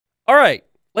All right,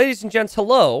 ladies and gents,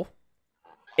 hello,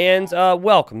 and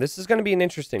welcome. This is going to be an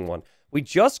interesting one. We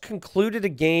just concluded a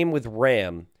game with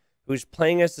Ram, who's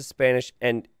playing as the Spanish,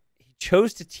 and he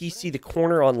chose to TC the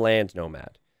corner on land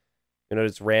Nomad. You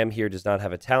notice Ram here does not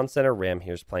have a town center. Ram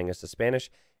here is playing as the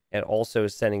Spanish, and also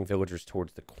is sending villagers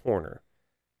towards the corner.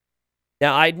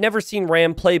 Now, I'd never seen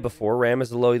Ram play before. Ram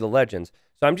is Aloy the Legends.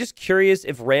 So I'm just curious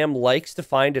if Ram likes to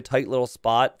find a tight little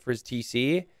spot for his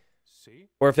TC,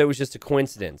 or if it was just a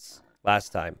coincidence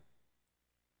last time.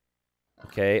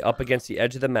 Okay, up against the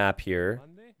edge of the map here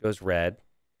goes Red.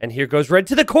 And here goes Red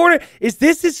to the corner. Is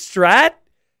this his strat?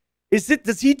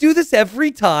 Does he do this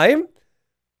every time?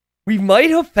 We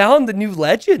might have found the new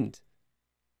legend.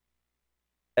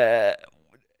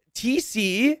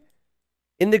 TC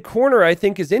in the corner, I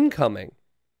think, is incoming.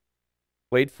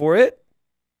 Wait for it.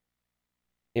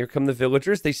 Here come the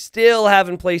villagers. They still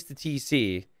haven't placed the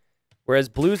TC. Whereas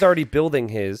Blue's already building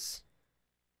his.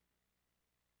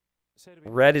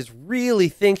 Red is really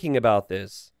thinking about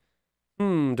this.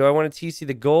 Do I want to TC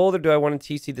the gold or do I want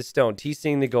to TC the stone?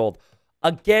 TCing the gold.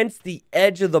 Against the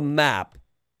edge of the map.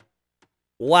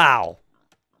 Wow.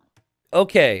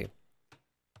 Okay.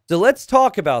 So let's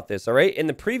talk about this, all right? In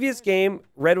the previous game,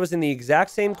 Red was in the exact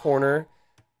same corner.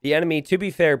 The enemy, to be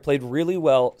fair, played really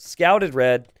well, scouted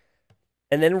Red,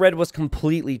 and then Red was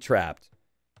completely trapped.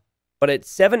 But at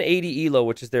 780 elo,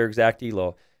 which is their exact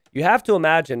elo, you have to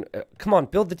imagine, come on,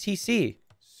 build the TC.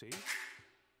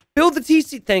 Build the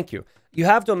TC, thank you. You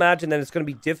have to imagine that it's going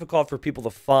to be difficult for people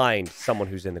to find someone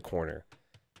who's in the corner.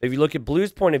 If you look at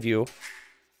Blue's point of view,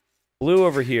 Blue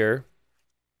over here,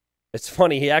 it's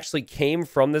funny, he actually came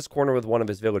from this corner with one of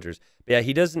his villagers. But yeah,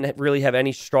 he doesn't really have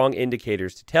any strong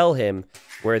indicators to tell him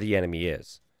where the enemy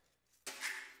is.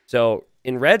 So,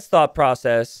 in Red's thought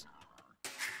process,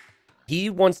 he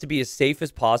wants to be as safe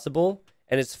as possible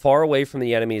and as far away from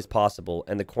the enemy as possible,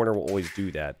 and the corner will always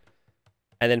do that.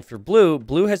 And then for Blue,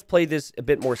 Blue has played this a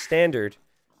bit more standard,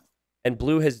 and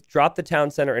Blue has dropped the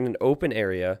town center in an open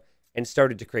area and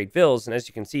started to create vills, and as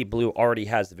you can see, Blue already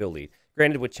has the vill lead.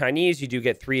 Granted, with Chinese, you do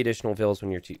get 3 additional vills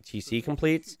when your TC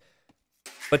completes,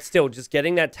 but still, just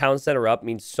getting that town center up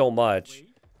means so much.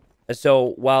 And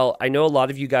so, while I know a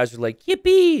lot of you guys are like,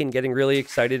 yippee, and getting really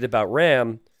excited about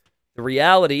Ram, the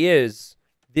reality is,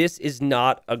 this is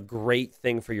not a great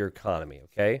thing for your economy,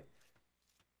 okay?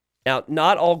 Now,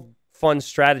 not all fun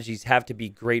strategies have to be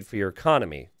great for your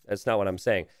economy. That's not what I'm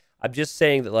saying. I'm just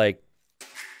saying that, like,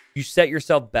 you set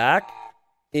yourself back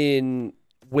in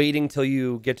waiting till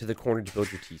you get to the corner to build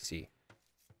your TC.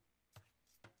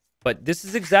 But this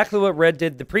is exactly what Red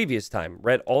did the previous time.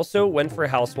 Red also went for a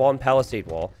house wall and palisade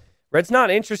wall. Red's not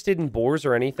interested in boars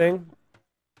or anything.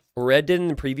 What Red did in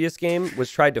the previous game was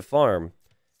tried to farm.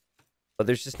 But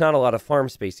there's just not a lot of farm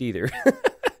space either.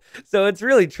 So it's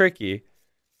really tricky.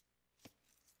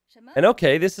 And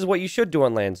okay, this is what you should do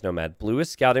on Lands Nomad. Blue is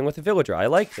scouting with a villager. I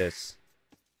like this.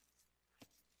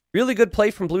 Really good play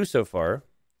from Blue so far.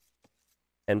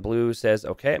 And Blue says,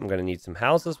 okay, I'm going to need some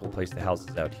houses. We'll place the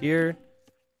houses out here.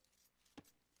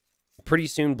 Pretty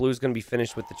soon, Blue's going to be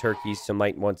finished with the turkeys, so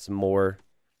might want some more.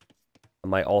 I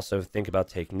might also think about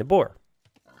taking the boar.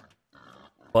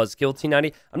 Buzzkill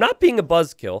T90. I'm not being a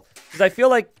buzzkill, because I feel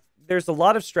like there's a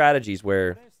lot of strategies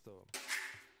where...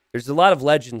 There's a lot of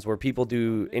legends where people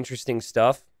do interesting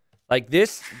stuff. Like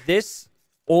this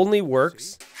only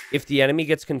works if the enemy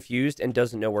gets confused and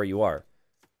doesn't know where you are.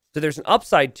 So there's an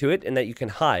upside to it in that you can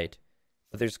hide,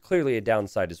 but there's clearly a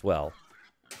downside as well.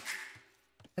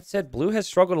 That said, Blue has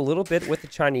struggled a little bit with the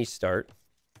Chinese start.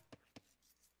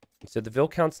 So the vill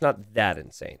count's not that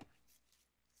insane.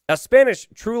 Now, Spanish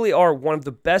truly are one of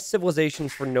the best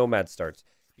civilizations for nomad starts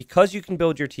because you can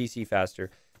build your TC faster,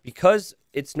 because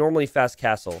it's normally fast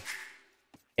castle.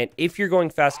 And if you're going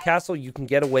fast castle, you can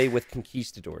get away with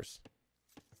conquistadors.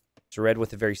 So Red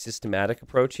with a very systematic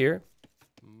approach here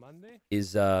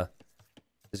is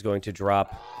going to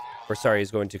drop, or sorry,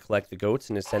 is going to collect the goats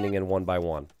and is sending in one by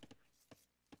one.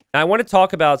 Now, I want to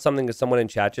talk about something that someone in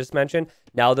chat just mentioned.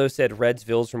 Naldo said Red's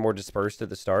vills were more dispersed at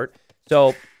the start.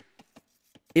 So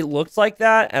it looks like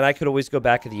that, and I could always go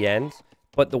back at the end.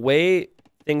 But the way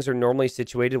things are normally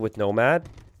situated with Nomad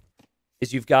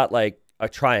is you've got like a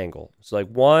triangle. So like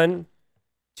 1,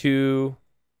 2,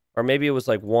 or maybe it was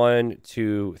like 1,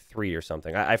 2, 3 or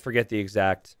something. I forget the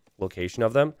exact location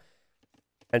of them.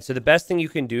 And so the best thing you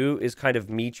can do is kind of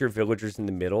meet your villagers in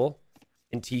the middle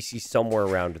and TC somewhere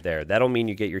around there. That'll mean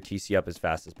you get your TC up as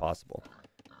fast as possible.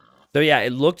 So yeah,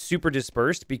 it looked super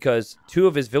dispersed because 2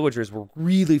 of his villagers were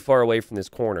really far away from this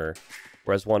corner,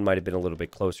 whereas 1 might have been a little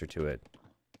bit closer to it.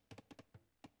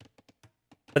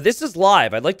 But this is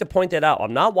live. I'd like to point that out.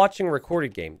 I'm not watching a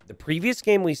recorded game. The previous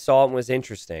game we saw was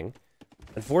interesting.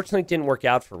 Unfortunately, it didn't work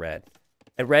out for Red.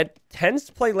 And Red tends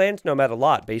to play Lands Nomad a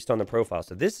lot based on the profile.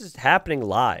 So this is happening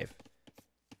live.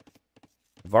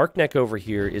 Varknecht over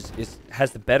here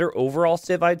has the better overall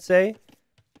Civ, I'd say.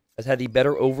 Has had the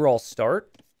better overall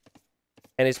start.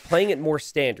 And is playing it more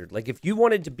standard. Like if you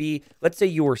wanted to be, let's say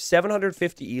you were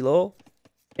 750 elo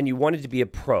and you wanted to be a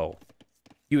pro.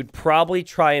 You would probably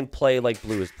try and play like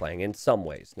Blue is playing in some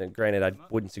ways. Now, granted, I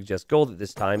wouldn't suggest gold at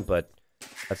this time, but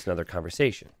that's another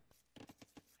conversation.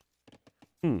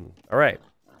 All right.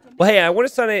 Well, hey, I want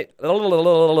to sign it.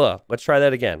 Let's try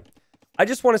that again. I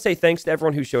just want to say thanks to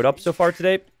everyone who showed up so far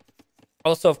today.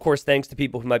 Also, of course, thanks to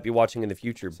people who might be watching in the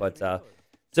future. But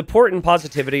support and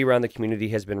positivity around the community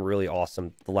has been really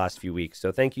awesome the last few weeks.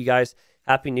 So thank you guys.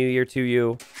 Happy New Year to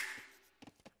you.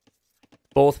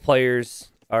 Both players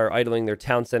are idling their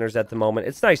town centers at the moment.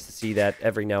 It's nice to see that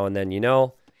every now and then, you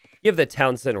know. Give the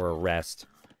town center a rest.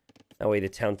 That way the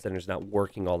town center's not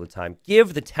working all the time.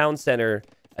 Give the town center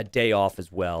a day off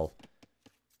as well.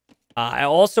 I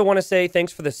also want to say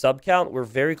thanks for the sub count. We're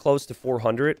very close to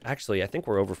 400. Actually, I think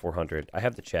we're over 400. I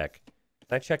have to check.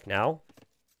 Can I check now?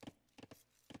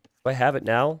 Do I have it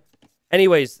now?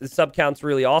 Anyways, the sub count's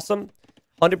really awesome.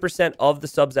 100% of the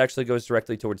subs actually goes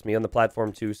directly towards me on the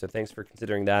platform too, so thanks for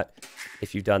considering that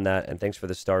if you've done that, and thanks for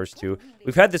the stars too.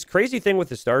 We've had this crazy thing with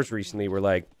the stars recently where,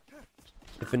 like,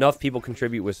 if enough people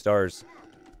contribute with stars,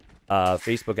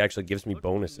 Facebook actually gives me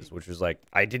bonuses, which was like,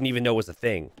 I didn't even know was a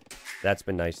thing. That's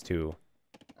been nice too.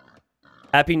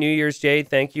 Happy New Year's, Jade.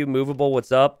 Thank you. Movable,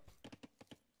 what's up?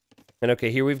 And okay,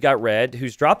 here we've got Red,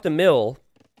 who's dropped a mill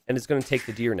and is going to take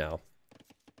the deer now.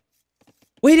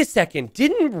 Wait a second.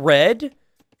 Didn't Red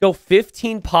go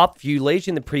 15 pop Fuelage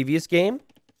in the previous game?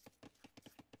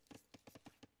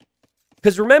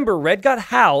 Because remember, Red got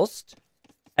housed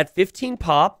at 15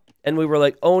 pop, and we were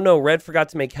like, oh no, Red forgot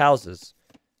to make houses.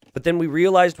 But then we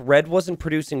realized Red wasn't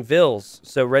producing vills,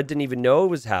 so Red didn't even know it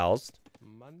was housed.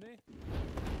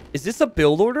 Is this a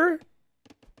build order?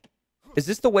 Is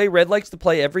this the way Red likes to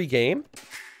play every game?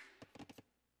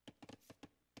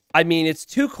 I mean, it's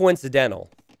too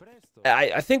coincidental.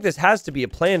 I think this has to be a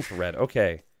plan for Red.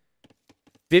 Okay.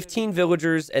 15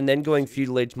 villagers and then going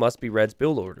feudal age must be Red's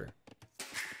build order.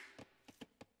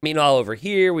 Meanwhile, over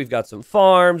here, we've got some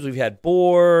farms. We've had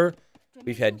boar.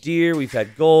 We've had deer. We've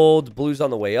had gold. Blue's on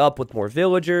the way up with more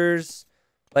villagers.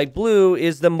 Like, Blue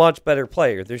is the much better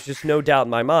player. There's just no doubt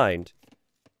in my mind.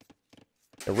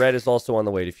 And Red is also on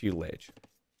the way to feudal age.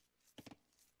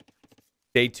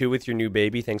 Day 2 with your new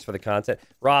baby. Thanks for the content.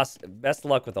 Ross, best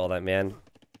of luck with all that, man.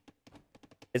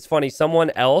 It's funny, someone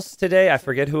else today, I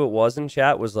forget who it was in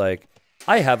chat, was like,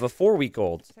 I have a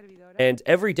 4-week-old. And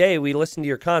every day we listen to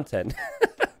your content.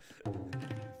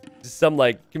 Some,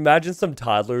 like, imagine some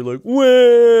toddler, like,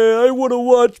 way, I want to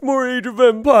watch more Age of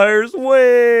Empires,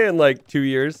 way, in like 2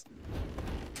 years.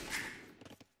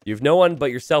 You have no one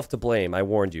but yourself to blame. I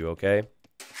warned you, okay?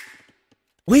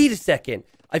 Wait a second.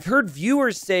 I've heard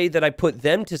viewers say that I put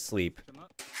them to sleep.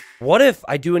 What if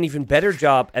I do an even better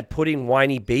job at putting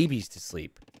whiny babies to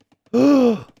sleep?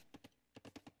 Oh,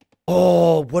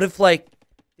 what if, like,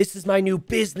 this is my new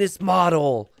business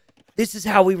model? This is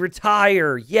how we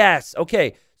retire. Yes.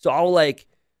 Okay. So I'll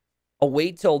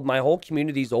wait till my whole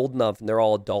community's old enough and they're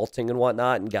all adulting and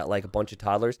whatnot and got like a bunch of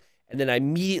toddlers. And then I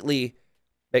immediately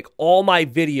make all my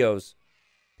videos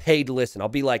paid to listen. I'll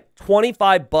be like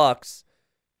 $25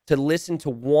 to listen to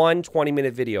one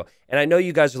 20-minute video. And I know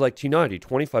you guys are like, T90,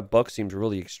 $25 seems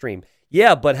really extreme.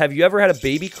 Yeah, but have you ever had a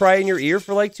baby cry in your ear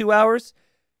for like 2 hours?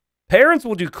 Parents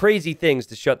will do crazy things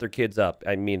to shut their kids up.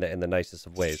 I mean that in the nicest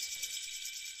of ways.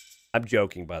 I'm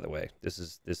joking, by the way. This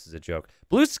is a joke.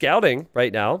 Blue's scouting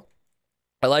right now.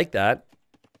 I like that.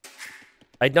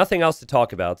 I had nothing else to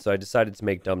talk about, so I decided to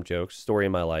make dumb jokes. Story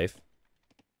of my life.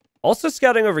 Also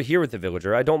scouting over here with the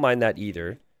villager. I don't mind that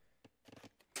either.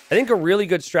 I think a really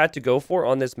good strat to go for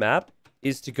on this map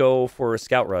is to go for a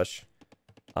scout rush.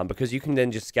 Because you can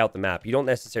then just scout the map. You don't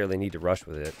necessarily need to rush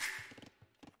with it.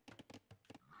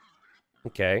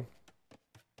 Okay.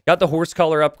 Got the horse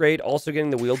collar upgrade. Also getting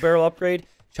the wheelbarrow upgrade.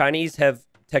 Chinese have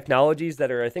technologies that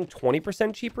are, I think,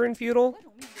 20% cheaper in feudal.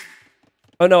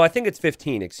 Oh, no, I think it's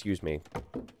 15, excuse me.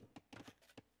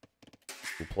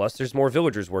 And plus, there's more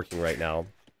villagers working right now.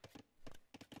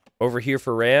 Over here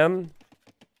for Ram.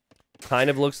 Kind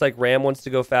of looks like Ram wants to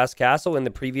go fast castle. In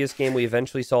the previous game, we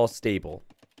eventually saw a stable.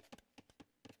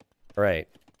 All right.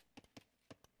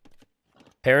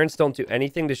 Parents don't do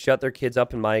anything to shut their kids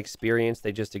up in my experience.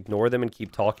 They just ignore them and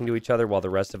keep talking to each other while the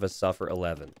rest of us suffer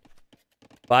 11.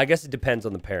 Well, I guess it depends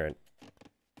on the parent.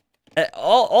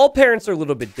 All parents are a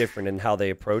little bit different in how they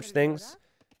approach things.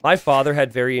 My father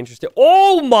had very interesting...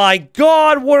 Oh my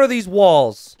god, what are these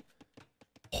walls?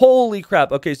 Holy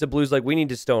crap. Okay, so Blue's like, we need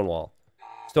to stone wall.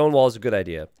 Stone wall is a good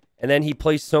idea. And then he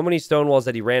placed so many stone walls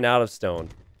that he ran out of stone.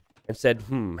 And said,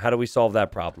 how do we solve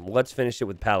that problem? Let's finish it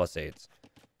with palisades.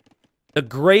 The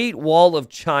Great Wall of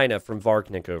China from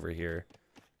Varknik over here.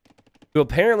 Who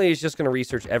apparently is just going to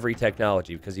research every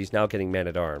technology because he's now getting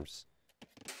man-at-arms.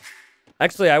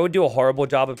 Actually, I would do a horrible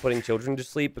job of putting children to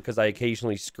sleep because I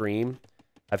occasionally scream.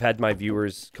 I've had my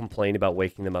viewers complain about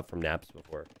waking them up from naps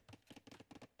before.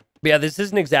 But yeah, this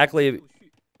isn't exactly...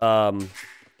 Oh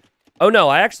no,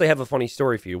 I actually have a funny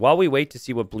story for you. While we wait to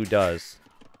see what Blue does...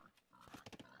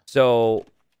 So,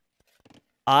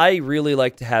 I really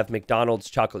like to have McDonald's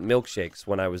chocolate milkshakes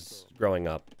when I was growing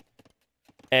up.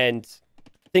 And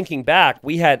thinking back,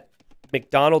 we had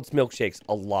McDonald's milkshakes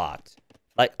a lot.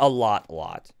 Like, a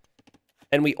lot.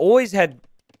 And we always had,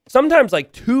 sometimes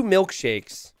like 2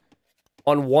 milkshakes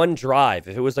on one drive.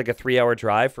 If it was like a 3-hour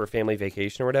drive for a family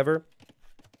vacation or whatever.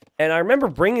 And I remember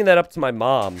bringing that up to my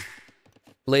mom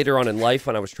later on in life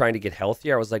when I was trying to get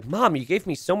healthier. I was like, Mom, you gave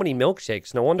me so many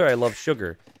milkshakes. No wonder I love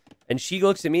sugar. And she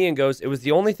looks at me and goes, it was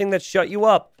the only thing that shut you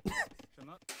up.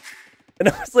 And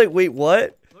I was like, wait,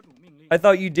 what? I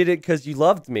thought you did it because you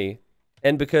loved me.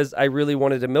 And because I really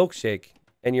wanted a milkshake.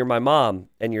 And you're my mom.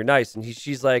 And you're nice. And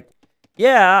she's like,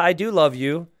 yeah, I do love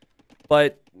you.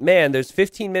 But, man, those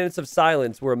 15 minutes of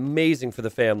silence were amazing for the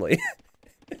family.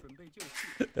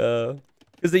 Because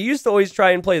they used to always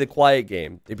try and play the quiet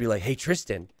game. They'd be like, hey,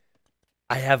 Tristan,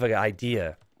 I have an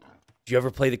idea. Do you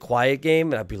ever play the quiet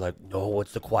game? And I'd be like, no,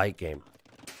 what's the quiet game?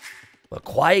 A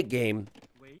quiet game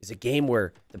is a game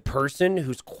where the person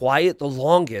who's quiet the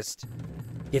longest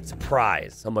gets a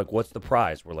prize. I'm like, what's the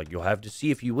prize? We're like, you'll have to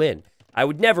see if you win. I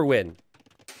would never win.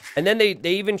 And then they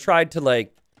even tried to,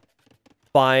 like,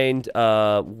 find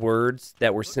words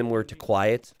that were similar to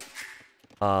quiet.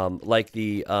 Like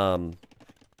the,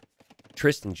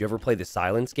 Tristan, did you ever play the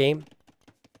silence game?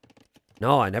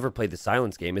 No, I never played the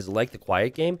silence game. Is it like the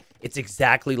quiet game? It's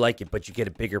exactly like it, but you get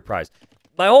a bigger prize.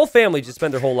 My whole family just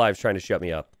spent their whole lives trying to shut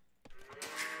me up.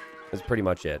 That's pretty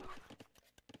much it.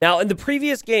 Now, in the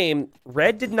previous game,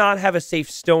 Red did not have a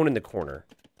safe stone in the corner.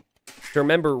 So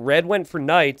remember, Red went for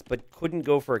knights, but couldn't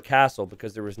go for a castle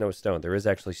because there was no stone. There is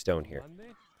actually stone here.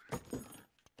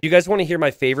 You guys want to hear my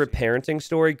favorite parenting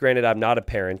story? Granted, I'm not a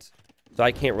parent, so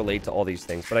I can't relate to all these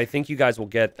things, but I think you guys will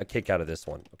get a kick out of this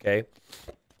one, okay?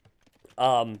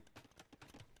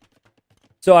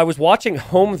 So I was watching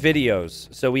home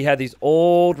videos. So we had these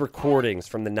old recordings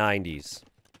from the 90s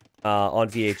on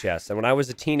VHS. And when I was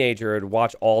a teenager, I'd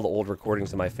watch all the old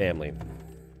recordings of my family.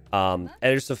 And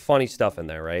there's some funny stuff in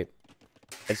there, right?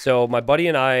 And so my buddy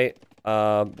and I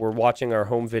were watching our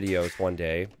home videos one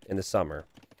day in the summer.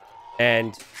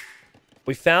 And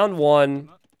we found one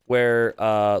where,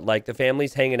 like, the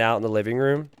family's hanging out in the living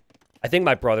room. I think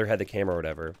my brother had the camera or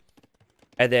whatever.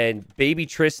 And then baby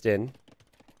Tristan,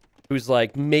 who's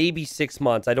like maybe 6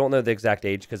 months. I don't know the exact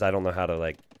age because I don't know how to,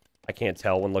 like, I can't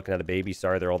tell when looking at a baby.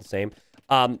 Sorry, they're all the same.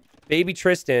 Baby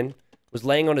Tristan was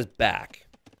laying on his back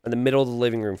in the middle of the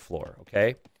living room floor,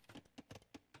 okay?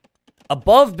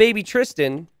 Above baby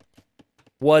Tristan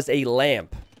was a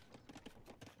lamp.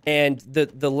 And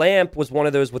the lamp was one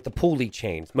of those with the pulley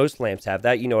chains. Most lamps have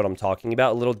that. You know what I'm talking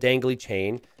about. A little dangly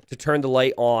chain. To turn the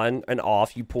light on and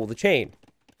off, you pull the chain.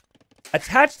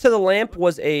 Attached to the lamp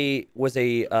was a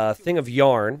thing of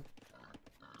yarn.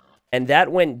 And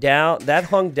that went down, that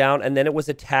hung down, and then it was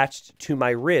attached to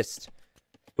my wrist,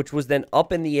 which was then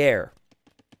up in the air.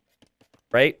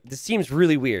 Right? This seems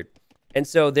really weird. And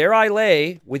so there I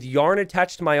lay with yarn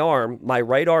attached to my arm, my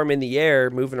right arm in the air,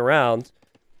 moving around.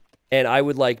 And I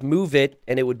would, like, move it,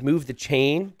 and it would move the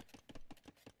chain,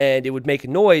 and it would make a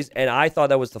noise, and I thought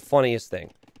that was the funniest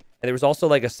thing. And there was also,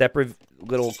 like, a separate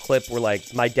little clip where,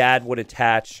 like, my dad would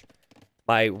attach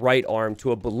my right arm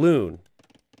to a balloon.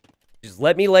 Just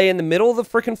let me lay in the middle of the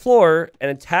freaking floor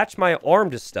and attach my arm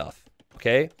to stuff,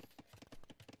 okay?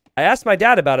 I asked my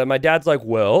dad about it. My dad's like,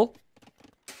 well,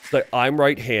 like, I'm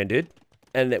right-handed,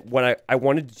 and that when I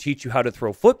wanted to teach you how to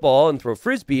throw football and throw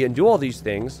frisbee and do all these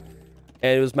things,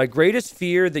 and it was my greatest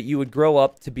fear that you would grow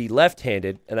up to be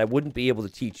left-handed, and I wouldn't be able to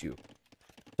teach you.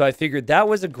 So I figured that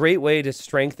was a great way to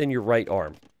strengthen your right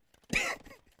arm.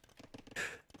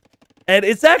 And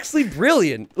it's actually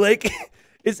brilliant. Like,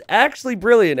 it's actually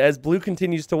brilliant as Blue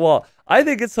continues to walk. I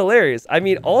think it's hilarious. I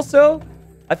mean, also,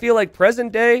 I feel like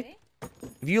present day,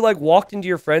 if you, like, walked into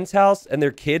your friend's house and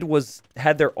their kid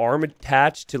had their arm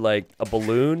attached to, like, a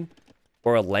balloon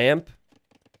or a lamp,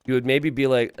 you would maybe be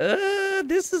like,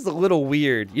 this is a little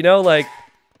weird. You know, like,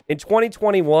 In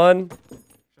 2021,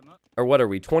 or what are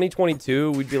we,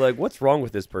 2022, we'd be like, what's wrong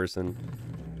with this person?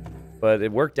 But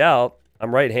it worked out.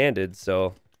 I'm right-handed,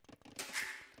 so...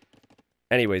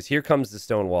 Anyways, here comes the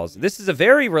stone walls. This is a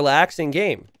very relaxing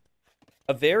game.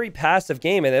 A very passive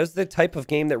game, and that was the type of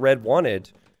game that Red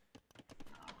wanted.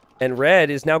 And Red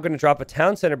is now going to drop a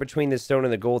town center between the stone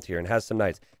and the gold here and has some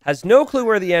knights. Has no clue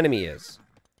where the enemy is.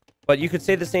 But you could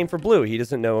say the same for Blue. He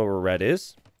doesn't know where Red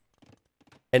is.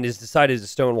 And has decided to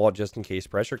stonewall just in case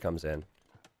pressure comes in.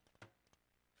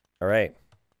 All right.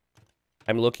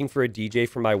 I'm looking for a DJ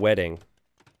for my wedding.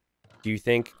 Do you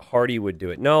think Hardy would do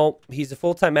it? No, he's a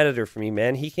full-time editor for me,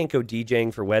 man. He can't go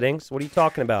DJing for weddings. What are you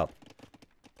talking about?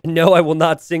 No, I will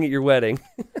not sing at your wedding.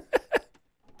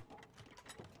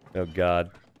 Oh, God.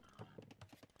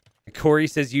 Corey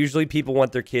says, usually people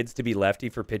want their kids to be lefty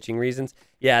for pitching reasons.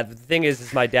 Yeah, the thing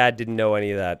is my dad didn't know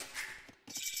any of that.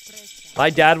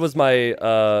 My dad was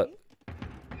my,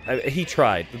 he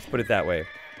tried. Let's put it that way.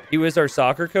 He was our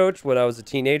soccer coach when I was a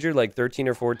teenager, like 13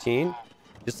 or 14.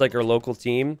 Just like our local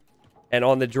team. And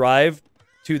on the drive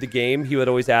to the game, he would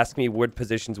always ask me what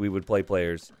positions we would play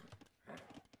players.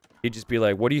 He'd just be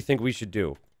like, what do you think we should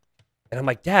do? And I'm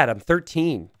like, Dad, I'm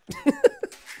 13.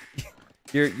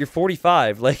 You're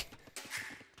 45. Like,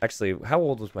 actually, how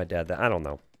old was my dad? I don't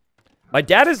know. My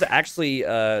dad is actually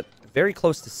very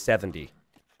close to 70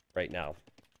 right now.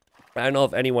 I don't know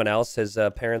if anyone else has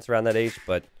parents around that age,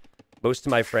 but most of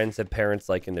my friends have parents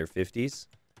like in their 50s.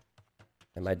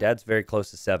 And my dad's very close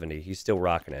to 70. He's still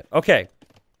rocking it. Okay.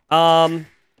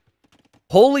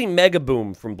 Holy Mega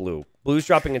Boom from Blue. Blue's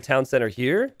dropping a town center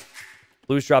here.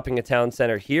 Blue's dropping a town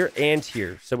center here and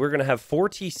here. So we're going to have 4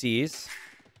 TCs.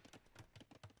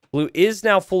 Blue is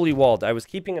now fully walled. I was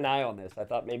keeping an eye on this. I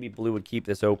thought maybe Blue would keep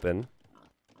this open.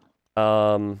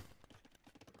 I'm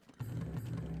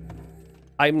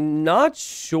not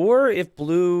sure if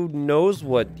Blue knows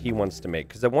what he wants to make.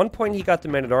 Because at one point he got the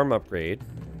Men-at-Arm upgrade.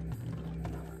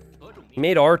 He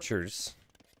made archers.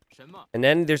 And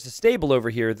then there's a stable over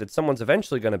here that someone's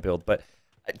eventually going to build. But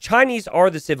Chinese are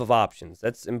the civ of options.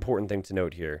 That's an important thing to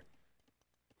note here.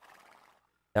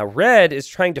 Now, Red is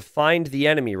trying to find the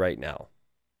enemy right now.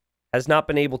 Has not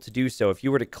been able to do so. If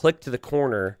you were to click to the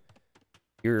corner,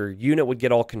 your unit would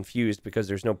get all confused because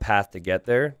there's no path to get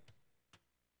there.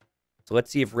 So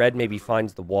let's see if Red maybe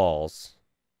finds the walls.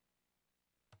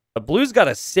 But Blue's got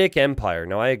a sick empire.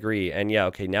 No, I agree. And yeah,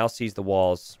 okay, now sees the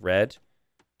walls, Red.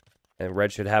 And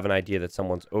Red should have an idea that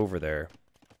someone's over there.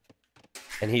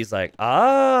 And he's like,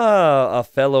 ah, a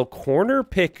fellow corner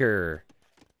picker.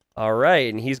 All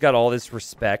right, and he's got all this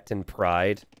respect and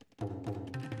pride.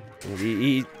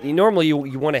 He normally you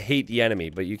want to hate the enemy,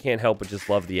 but you can't help but just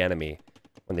love the enemy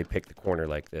when they pick the corner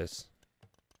like this.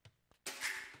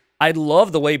 I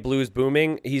love the way Blue's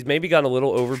booming. He's maybe gotten a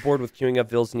little overboard with queuing up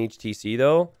vills in each TC,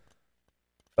 though.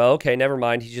 Well, okay, never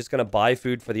mind. He's just going to buy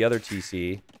food for the other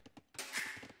TC.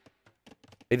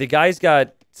 The guy's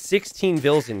got 16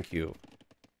 vills in queue.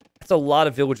 That's a lot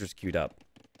of villagers queued up.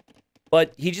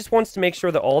 But he just wants to make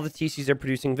sure that all the TCs are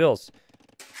producing vills.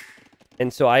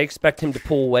 And so I expect him to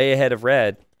pull way ahead of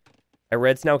Red. And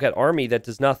Red's now got army that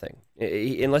does nothing.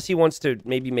 Unless he wants to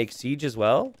maybe make siege as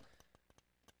well.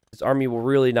 His army will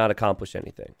really not accomplish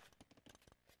anything.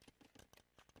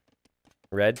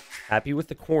 Red, happy with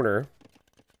the corner.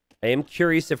 I am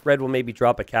curious if Red will maybe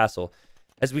drop a castle.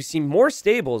 As we see more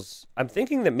stables, I'm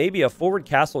thinking that maybe a forward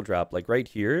castle drop, like right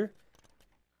here.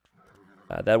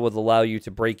 That would allow you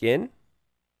to break in.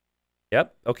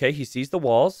 Yep, okay, he sees the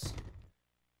walls.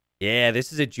 Yeah,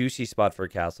 this is a juicy spot for a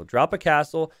castle. Drop a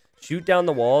castle, shoot down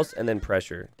the walls, and then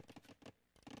pressure.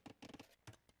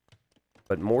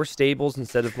 But more stables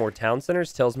instead of more town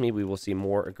centers tells me we will see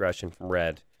more aggression from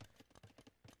Red.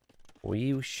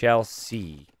 We shall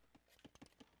see.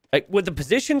 Like, with the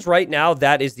positions right now,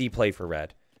 that is the play for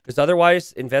Red. Because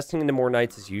otherwise, investing into more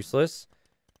knights is useless.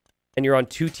 And you're on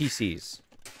 2 TCs.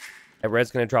 And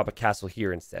Red's going to drop a castle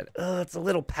here instead. Ugh, it's a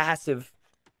little passive.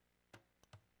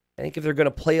 I think if they're going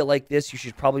to play it like this, you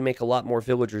should probably make a lot more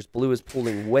villagers. Blue is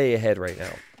pulling way ahead right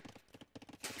now.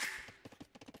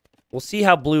 We'll see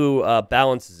how Blue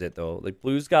balances it, though. Like,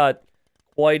 Blue's got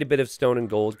quite a bit of stone and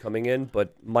gold coming in,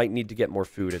 but might need to get more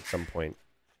food at some point.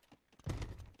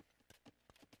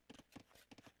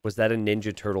 Was that a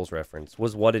Ninja Turtles reference?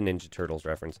 Was what a Ninja Turtles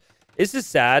reference? This is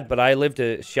sad, but I lived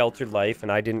a sheltered life,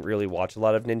 and I didn't really watch a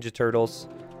lot of Ninja Turtles.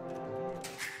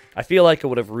 I feel like I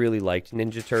would have really liked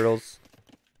Ninja Turtles.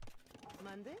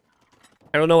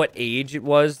 I don't know what age it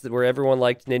was where everyone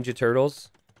liked Ninja Turtles.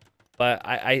 But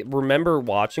I remember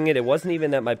watching it. It wasn't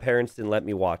even that my parents didn't let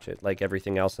me watch it, like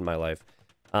everything else in my life.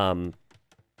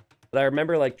 But I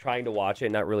remember, like, trying to watch it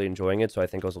and not really enjoying it, so I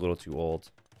think I was a little too old.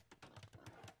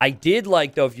 I did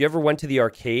like, though, if you ever went to the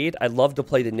arcade, I'd love to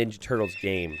play the Ninja Turtles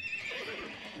game.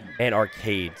 And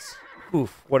arcades.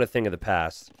 Oof, what a thing of the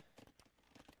past.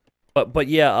 But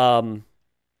yeah,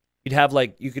 you'd have,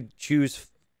 like, you could choose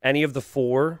any of the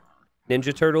 4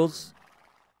 Ninja Turtles.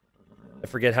 I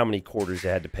forget how many quarters I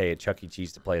had to pay at Chuck E.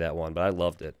 Cheese to play that one, but I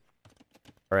loved it.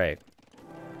 All right.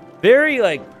 Very,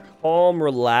 like, calm,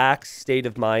 relaxed state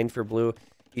of mind for Blue.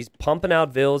 He's pumping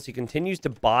out vills. He continues to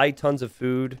buy tons of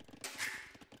food.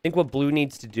 I think what Blue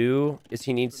needs to do is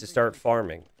he needs to start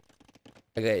farming.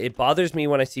 Okay, it bothers me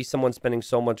when I see someone spending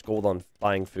so much gold on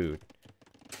buying food.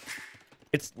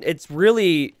 It's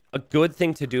really a good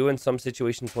thing to do in some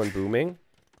situations when booming.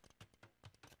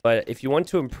 But if you want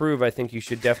to improve, I think you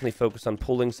should definitely focus on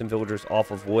pulling some villagers off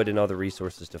of wood and other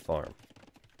resources to farm.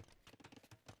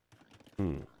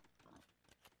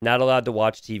 Not allowed to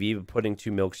watch TV, but putting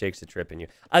 2 milkshakes a trip in you.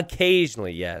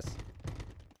 Occasionally, yes.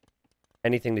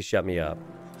 Anything to shut me up.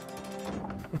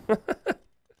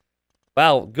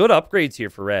 Wow, good upgrades here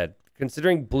for Red.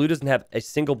 Considering Blue doesn't have a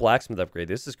single blacksmith upgrade,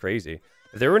 this is crazy.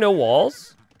 If there were no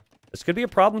walls, this could be a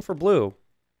problem for Blue.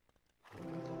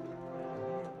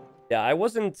 Yeah, I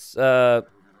wasn't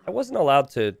allowed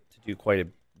to do quite a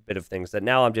bit of things that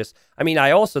now I'm just... I mean,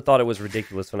 I also thought it was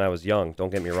ridiculous when I was young, don't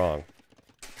get me wrong.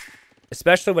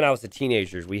 Especially when I was a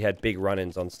teenager, we had big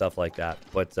run-ins on stuff like that.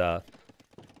 But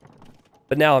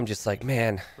now I'm just like,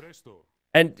 man.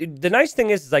 And the nice thing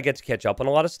is I get to catch up on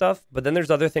a lot of stuff, but then there's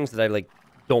other things that I, like,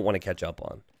 don't want to catch up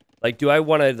on. Like, do I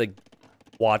want to, like,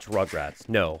 watch Rugrats?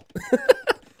 No.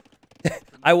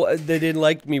 They didn't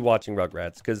like me watching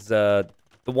Rugrats, because the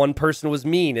one person was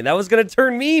mean, and that was going to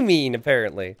turn me mean,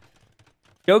 apparently.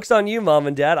 Joke's on you, Mom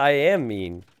and Dad. I am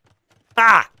mean.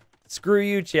 Ah! Screw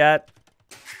you, chat.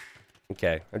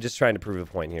 Okay, I'm just trying to prove a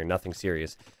point here. Nothing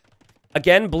serious.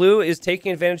 Again, Blue is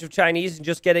taking advantage of Chinese and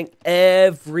just getting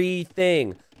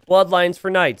everything. Bloodlines for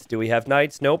knights. Do we have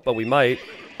knights? Nope, but we might.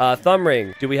 Thumb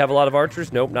ring. Do we have a lot of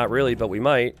archers? Nope, not really, but we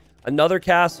might. Another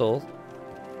castle.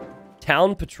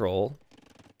 Town patrol.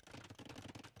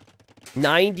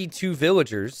 92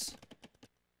 villagers.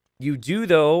 You do,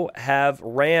 though, have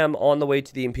Ram on the way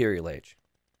to the Imperial Age.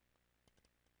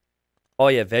 Oh,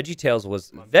 yeah, VeggieTales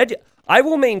was... I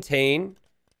will maintain...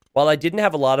 While I didn't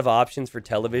have a lot of options for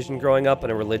television growing up in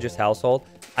a religious household,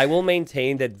 I will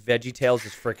maintain that VeggieTales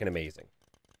is freaking amazing.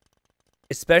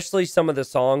 Especially some of the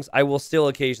songs, I will still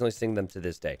occasionally sing them to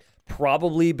this day.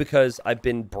 Probably because I've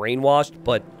been brainwashed,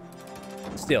 but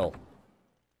still.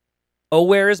 Oh,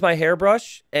 where is my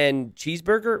hairbrush and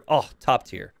cheeseburger? Oh, top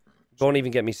tier. Don't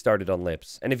even get me started on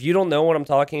lips. And if you don't know what I'm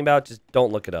talking about, just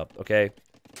don't look it up, okay?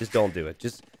 Just don't do it.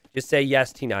 Just say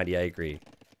yes, T90, I agree.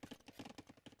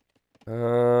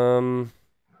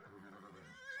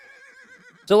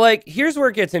 So, like, here's where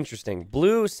it gets interesting.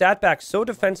 Blue sat back so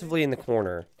defensively in the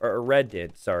corner. Or Red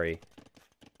did, sorry.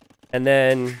 And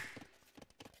then...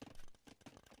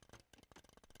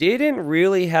 didn't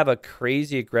really have a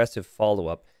crazy aggressive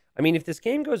follow-up. I mean, if this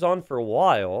game goes on for a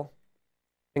while,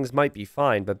 things might be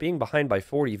fine. But being behind by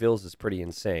 40 vills is pretty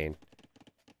insane.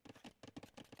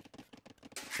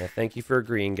 Yeah, thank you for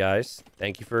agreeing, guys.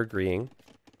 Thank you for agreeing.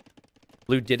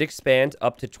 Blue did expand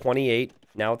up to 28.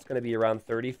 Now it's going to be around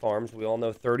 30 farms. We all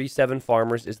know 37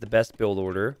 farmers is the best build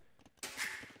order.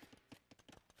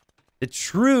 The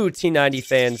true T90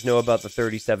 fans know about the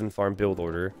 37 farm build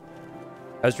order.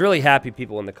 I was really happy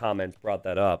people in the comments brought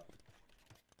that up.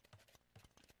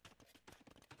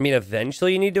 I mean,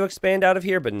 eventually you need to expand out of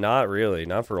here, but not really.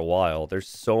 Not for a while. There's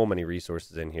so many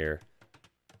resources in here.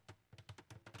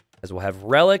 As we'll have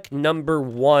Relic number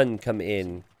 1 come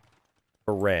in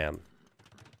for Ram.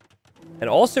 And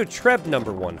also Treb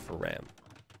number 1 for Ram.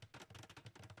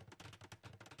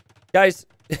 Guys,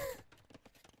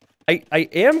 I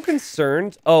am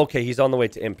concerned. Oh, okay, he's on the way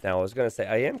to Imp now. I was going to say,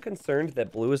 I am concerned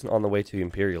that Blue isn't on the way to the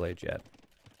Imperial Age yet.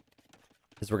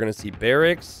 Because we're going to see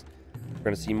barracks. We're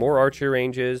going to see more archery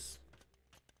ranges.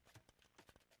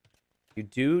 You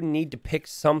do need to pick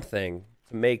something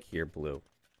to make here, Blue.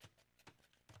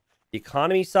 The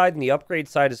economy side and the upgrade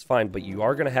side is fine, but you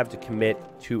are going to have to commit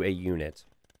to a unit.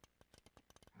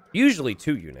 Usually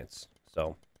 2 units,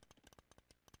 so.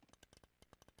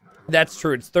 That's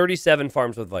true. It's 37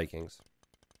 farms with Vikings.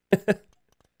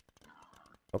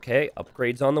 Okay,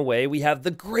 upgrades on the way. We have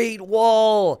the Great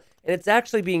Wall, and it's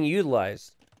actually being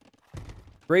utilized.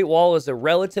 Great Wall is a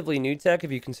relatively new tech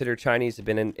if you consider Chinese have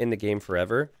been in the game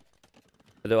forever.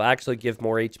 But it'll actually give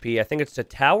more HP. I think it's to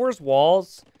towers,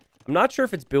 walls. I'm not sure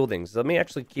if it's buildings. Let me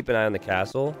actually keep an eye on the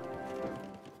castle.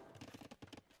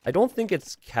 I don't think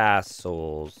it's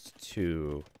castles,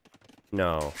 too.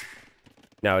 No.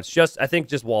 No, it's just, I think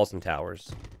just walls and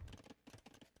towers.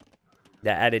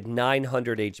 That added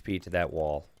 900 HP to that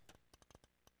wall.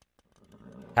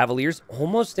 Cavaliers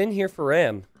almost in here for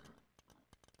Ram.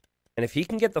 And if he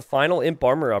can get the final Imp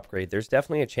Armor upgrade, there's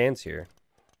definitely a chance here.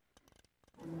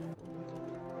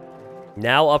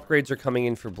 Now upgrades are coming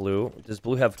in for Blue. Does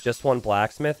Blue have just one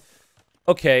Blacksmith?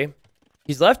 Okay.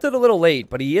 He's left it a little late,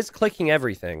 but he is clicking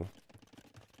everything.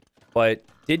 But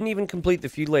didn't even complete the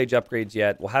Feudal Age upgrades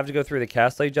yet. We'll have to go through the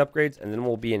Castle Age upgrades, and then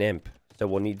we'll be an Imp. So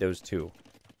we'll need those too.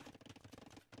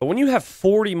 But when you have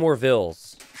 40 more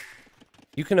Vills,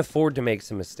 you can afford to make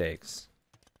some mistakes.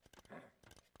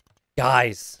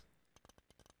 Guys,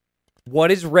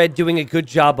 what is Red doing a good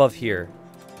job of here?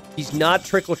 He's not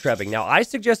trickle trebbing. Now, I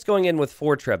suggest going in with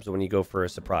 4 trebs when you go for a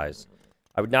surprise.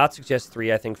 I would not suggest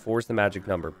 3. I think 4 is the magic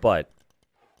number. But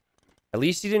at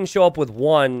least he didn't show up with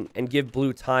 1 and give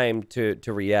Blue time to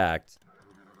react.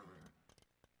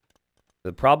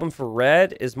 The problem for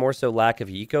Red is more so lack of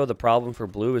eco. The problem for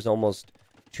Blue is almost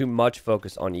too much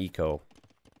focus on eco.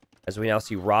 As we now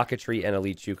see Rocketry and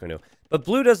Elite Chukunu. But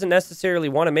Blue doesn't necessarily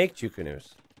want to make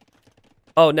Chukunus.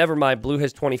 Oh, never mind. Blue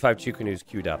has 25 Chukunus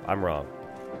queued up. I'm wrong.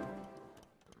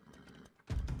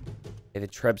 Okay, the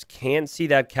Trebs can't see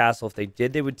that castle. If they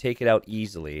did, they would take it out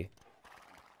easily.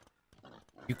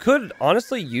 You could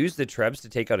honestly use the Trebs to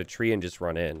take out a tree and just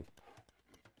run in.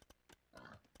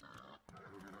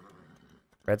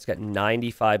 Red's got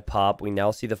 95 pop. We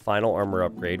now see the final armor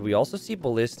upgrade. We also see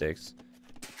ballistics.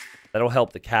 That'll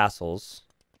help the castles.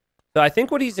 So I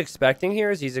think what he's expecting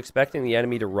here is he's expecting the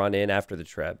enemy to run in after the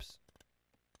Trebs.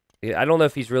 I don't know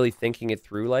if he's really thinking it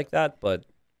through like that, but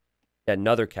yeah,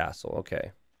 another castle.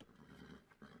 Okay.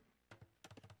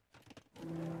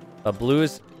 Blue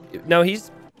is... No,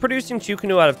 he's producing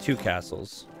Chukunu out of 2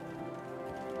 castles.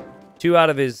 2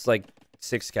 out of his, like,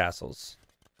 6 castles.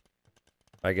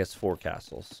 I guess 4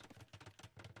 castles.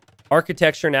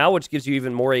 Architecture now, which gives you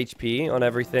even more HP on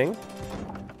everything.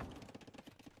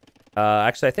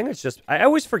 Actually, I think it's just... I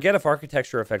always forget if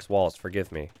architecture affects walls.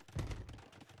 Forgive me.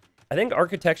 I think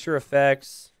architecture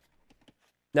affects...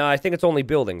 No, I think it's only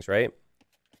buildings, right?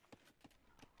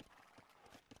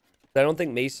 I don't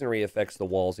think masonry affects the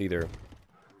walls either.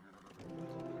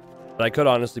 But I could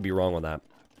honestly be wrong on that.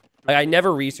 I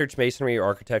never research masonry or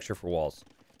architecture for walls.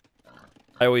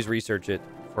 I always research it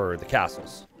for the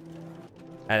castles.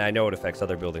 And I know it affects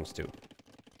other buildings too.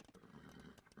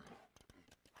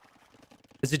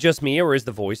 Is it just me or is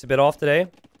the voice a bit off today?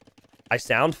 I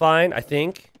sound fine, I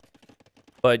think.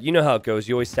 But you know how it goes.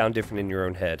 You always sound different in your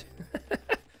own head.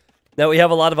 Now we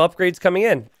have a lot of upgrades coming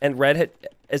in. And Red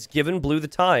has given Blue the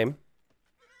time.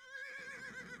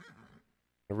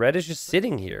 Red is just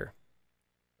sitting here.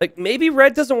 Like, maybe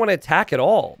Red doesn't want to attack at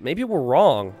all. Maybe we're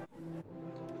wrong.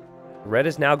 Red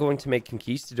is now going to make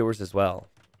conquistadors as well.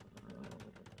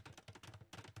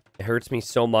 It hurts me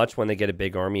so much when they get a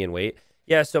big army and wait.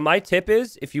 Yeah, so my tip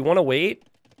is, if you want to wait,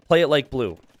 play it like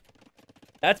Blue.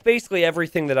 That's basically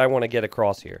everything that I want to get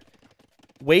across here.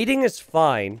 Waiting is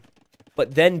fine,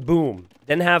 but then boom.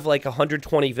 Then have like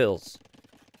 120 Vills.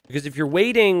 Because if you're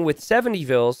waiting with 70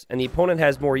 Vills and the opponent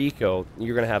has more eco,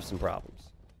 you're going to have some problems.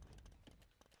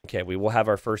 Okay, we will have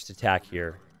our first attack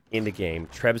here in the game.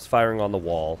 Trebs firing on the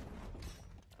wall.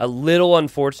 A little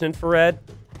unfortunate for Red.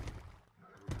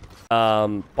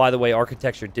 By the way,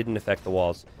 architecture didn't affect the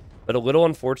walls. But a little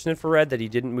unfortunate for Red that he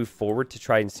didn't move forward to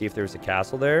try and see if there was a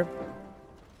castle there.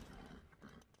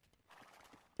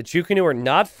 The Chukunu are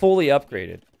not fully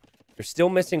upgraded. They're still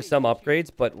missing some upgrades,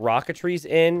 but rocketry's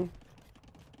in.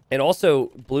 And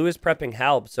also, Blue is prepping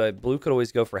Halbs, so Blue could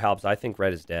always go for Halbs. I think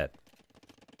Red is dead.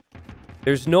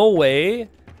 There's no way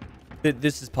that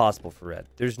this is possible for Red.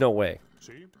 There's no way.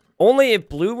 Only if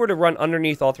Blue were to run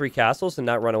underneath all 3 castles and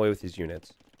not run away with his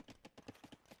units.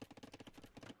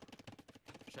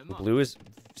 Blue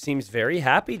seems very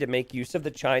happy to make use of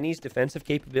the Chinese defensive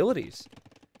capabilities.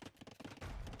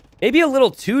 Maybe a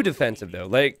little too defensive, though.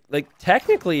 Like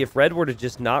technically, if Red were to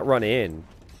just not run in,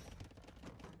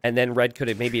 and then Red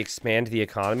could maybe expand the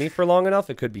economy for long enough,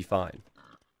 it could be fine.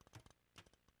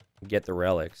 Get the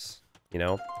relics, you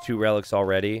know? 2 relics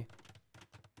already.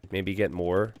 Maybe get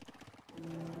more.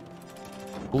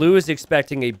 Blue is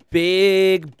expecting a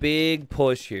big, big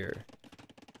push here.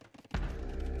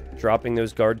 Dropping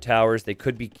those guard towers. They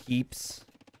could be keeps.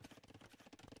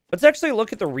 Let's actually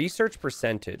look at the research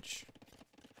percentage.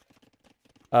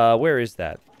 Where is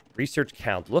that? Research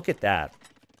count. Look at that.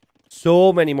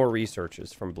 So many more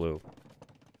researches from Blue.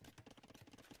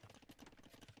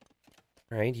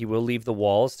 All right, he will leave the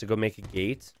walls to go make a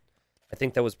gate. I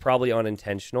think that was probably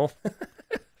unintentional.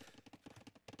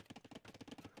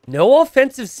 No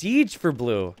offensive siege for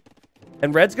Blue.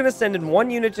 And red's going to send in 1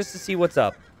 unit just to see what's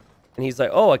up. And he's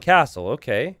like, oh, a castle.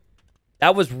 Okay.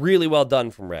 That was really well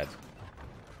done from red.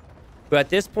 But at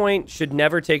this point, should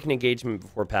never take an engagement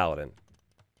before Paladin.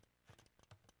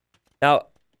 Now,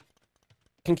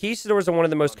 Conquistadors are one of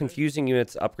the most confusing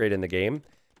units to upgrade in the game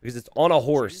because it's on a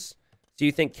horse. So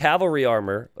you think cavalry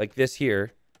armor, like this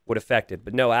here, would affect it.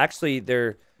 But no, actually,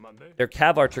 they're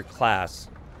Cav Archer class.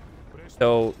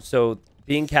 So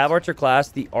being Cav Archer class,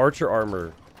 the archer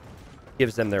armor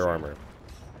gives them their armor.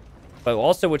 But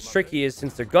also what's tricky is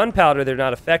since they're gunpowder, they're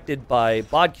not affected by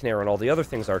Bodkin and all the other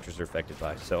things archers are affected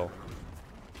by. So,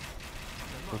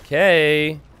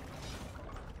 okay.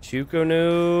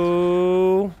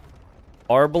 Chukonu,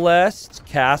 Arbalest,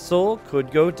 Castle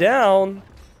could go down.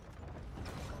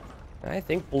 I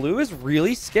think blue is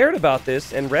really scared about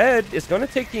this, and red is going to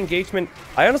take the engagement.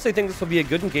 I honestly think this will be a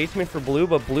good engagement for blue,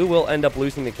 but blue will end up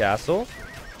losing the castle.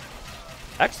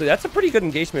 Actually, that's a pretty good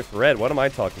engagement for red. What am I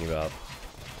talking about?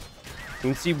 You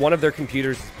can see one of their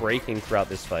computers breaking throughout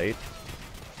this fight.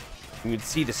 You can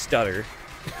see the stutter.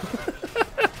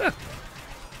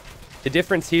 The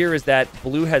difference here is that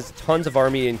blue has tons of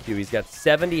army in queue. He's got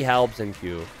 70 halbs in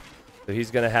queue. So he's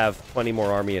going to have plenty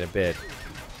more army in a bit.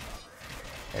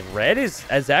 And red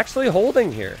is actually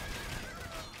holding here.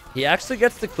 He actually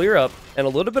gets the clear up and a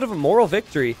little bit of a moral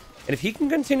victory. And if he can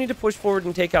continue to push forward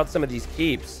and take out some of these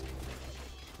keeps,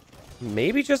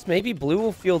 maybe, just maybe, blue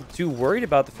will feel too worried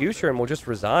about the future and will just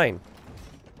resign.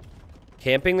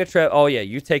 Camping the Treb. Oh, yeah,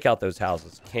 you take out those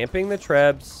houses. Camping the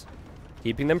Trebs.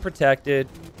 Keeping them protected.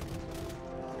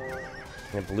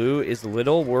 And blue is a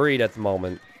little worried at the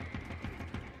moment.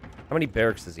 How many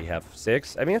barracks does he have?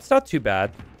 6? I mean, it's not too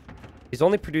bad. He's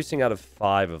only producing out of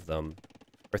 5 of them.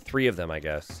 Or 3 of them, I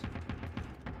guess.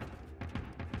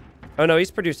 Oh, no, he's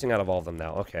producing out of all of them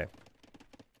now. Okay.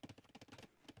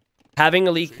 Having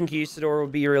Elite Conquistador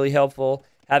would be really helpful.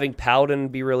 Having Paladin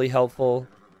would be really helpful.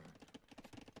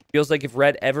 Feels like if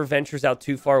red ever ventures out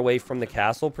too far away from the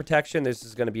castle protection, this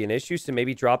is going to be an issue. So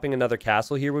maybe dropping another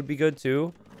castle here would be good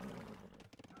too.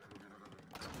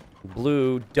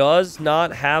 Blue does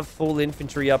not have full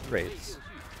infantry upgrades.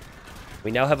 We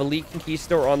now have Elite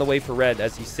Conquistador on the way for red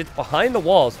as he sits behind the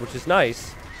walls, which is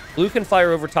nice. Blue can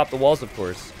fire over top the walls, of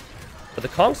course. But the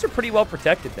conks are pretty well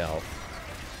protected now.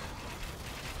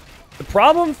 The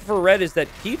problem for red is that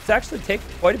keeps actually take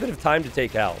quite a bit of time to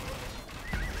take out.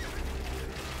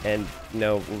 And, you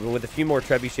know, with a few more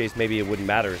trebuchets, maybe it wouldn't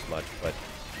matter as much, but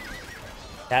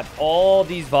have all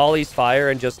these volleys fire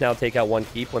and just now take out one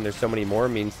keep when there's so many more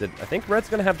means that I think red's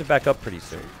going to have to back up pretty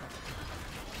soon.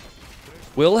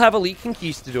 We'll have Elite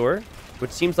Conquistador,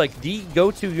 which seems like the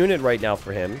go-to unit right now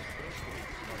for him.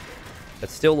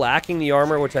 That's still lacking the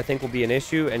armor, which I think will be an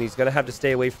issue, and he's going to have to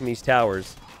stay away from these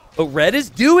towers. But red is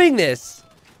doing this!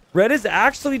 Red is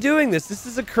actually doing this! This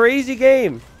is a crazy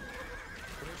game!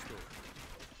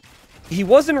 He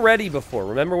wasn't ready before.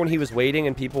 Remember when he was waiting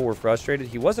and people were frustrated?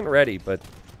 He wasn't ready, but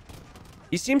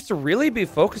he seems to really be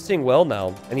focusing well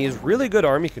now, and he has really good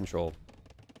army control.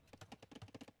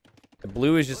 The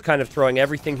blue is just kind of throwing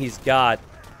everything he's got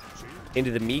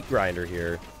into the meat grinder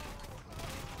here.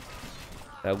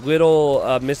 A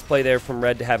little misplay there from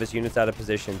red to have his units out of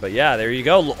position, but yeah, there you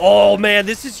go. Oh man,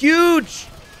 this is huge!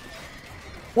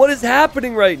 What is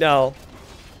happening right now?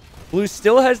 Blue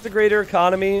still has the greater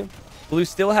economy. Blue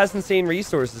still has insane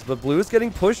resources, but blue is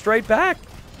getting pushed right back.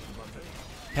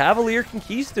 Cavalier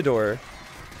Conquistador.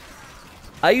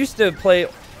 I used to play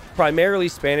primarily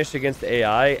Spanish against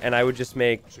AI, and I would just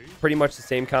make pretty much the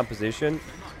same composition.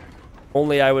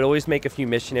 Only I would always make a few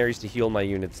missionaries to heal my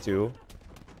units too.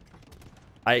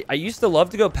 I used to love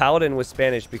to go Paladin with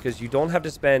Spanish because you don't have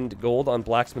to spend gold on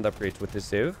blacksmith upgrades with this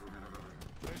civ.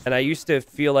 And I used to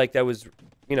feel like that was,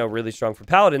 you know, really strong for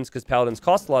Paladins because Paladins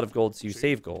cost a lot of gold, so you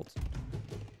save gold.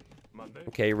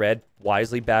 Okay, red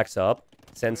wisely backs up,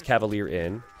 sends Cavalier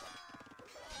in.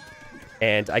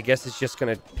 And I guess it's just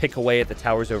going to pick away at the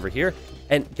towers over here.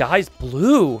 And guys,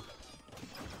 blue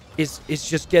is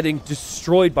just getting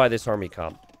destroyed by this army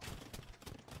comp.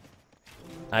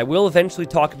 I will eventually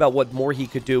talk about what more he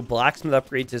could do. Blacksmith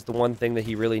upgrades is the one thing that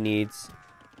he really needs.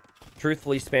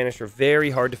 Truthfully, Spanish are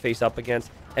very hard to face up against.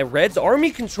 And red's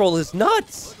army control is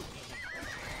nuts.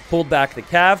 Pulled back the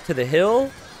Cav to the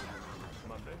hill.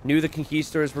 Knew the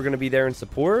Conquistadors were going to be there in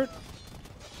support.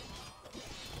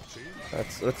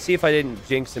 Let's see if I didn't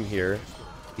jinx him here.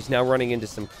 He's now running into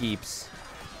some keeps.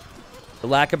 The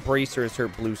lack of bracers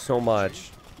hurt blue so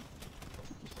much.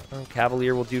 Oh,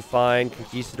 Cavalier will do fine.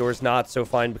 Conquistador's not so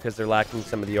fine because they're lacking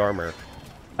some of the armor.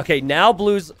 Okay, now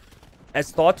blue's has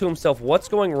thought to himself, what's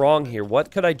going wrong here?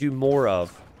 What could I do more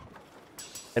of?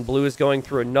 And blue is going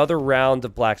through another round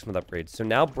of blacksmith upgrades. So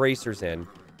now Bracer's in.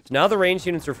 So now the range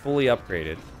units are fully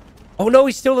upgraded. Oh no,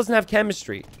 he still doesn't have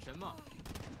chemistry.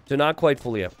 So not quite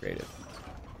fully upgraded.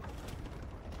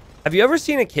 Have you ever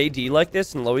seen a KD like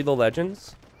this in Lowy the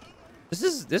Legends?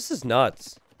 This is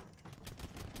nuts.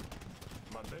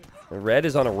 Red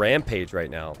is on a rampage right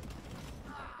now.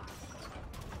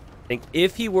 I think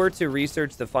if he were to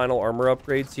research the final armor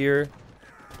upgrades here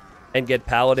and get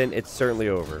Paladin, it's certainly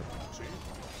over.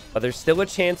 But there's still a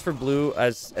chance for blue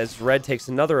as red takes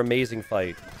another amazing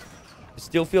fight. It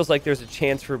still feels like there's a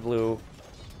chance for blue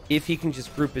if he can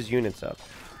just group his units up.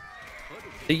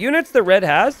 The units that red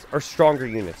has are stronger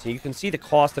units, and you can see the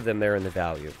cost of them there in the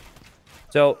value.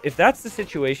 So if that's the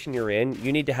situation you're in,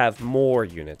 you need to have more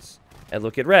units. And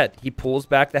look at red. He pulls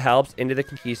back the Halbs into the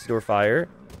Conquistador fire.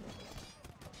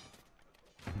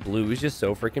 Blue is just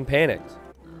so freaking panicked.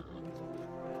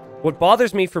 What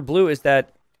bothers me for blue is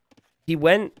that he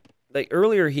went... Like,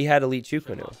 earlier he had Elite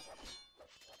Chukunu.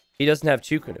 He doesn't have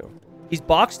Chukunu. He's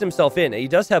boxed himself in. He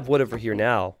does have wood over here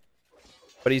now.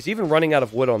 But he's even running out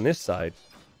of wood on this side.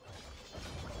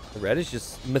 The red is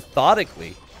just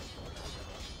methodically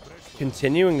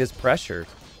continuing this pressure.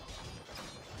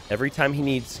 Every time he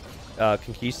needs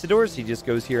Conquistadors, he just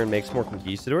goes here and makes more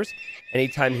Conquistadors.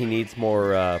 Anytime he needs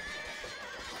more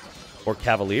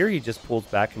Cavalier, he just pulls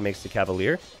back and makes the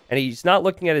Cavalier. And he's not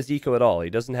looking at his eco at all. He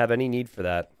doesn't have any need for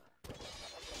that.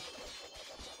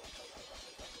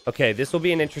 Okay, this will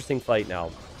be an interesting fight now.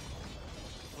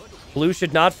 Blue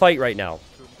should not fight right now.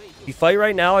 If you fight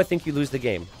right now, I think you lose the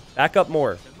game. Back up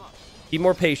more. Be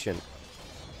more patient.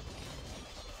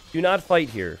 Do not fight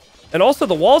here. And also,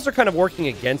 the walls are kind of working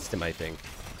against him, I think.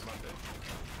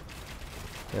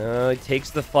 He takes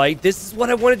the fight. This is what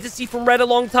I wanted to see from red a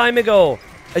long time ago.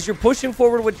 As you're pushing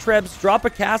forward with Trebs, drop a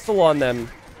castle on them.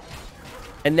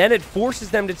 And then it forces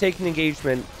them to take an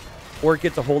engagement, or it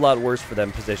gets a whole lot worse for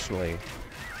them positionally.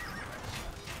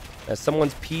 As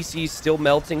someone's PC's still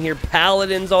melting here.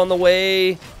 Paladin's on the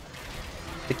way.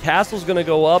 The castle's going to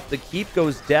go up. The keep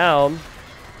goes down.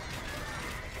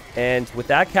 And with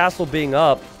that castle being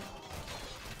up,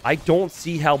 I don't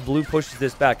see how blue pushes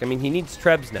this back. I mean, he needs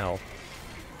Trebs now.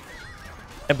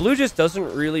 And blue just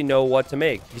doesn't really know what to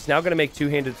make. He's now going to make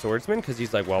two-handed swordsman because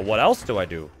he's like, well, what else do I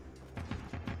do?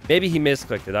 Maybe he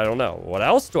misclicked it. I don't know. What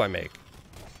else do I make?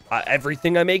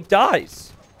 Everything I make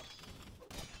dies.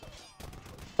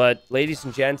 But, ladies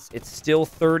and gents, it's still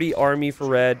 30 army for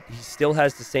red. He still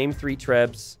has the same 3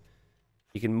 Trebs.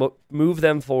 He can move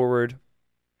them forward.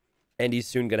 And he's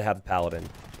soon going to have the Paladin.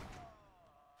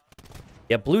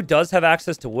 Yeah, blue does have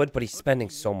access to wood, but he's spending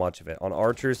so much of it. On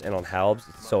archers and on halbs,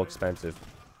 it's so expensive.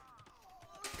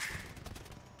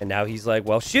 And now he's like,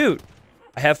 well, shoot.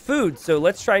 I have food, so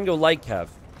let's try and go light cav.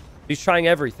 He's trying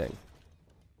everything.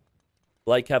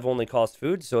 Light cav only costs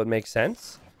food, so it makes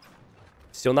sense.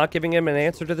 Still not giving him an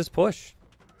answer to this push.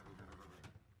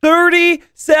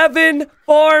 37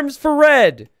 farms for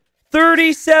red.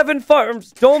 37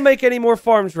 farms. Don't make any more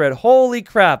farms, red. Holy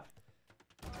crap.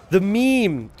 The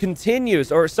meme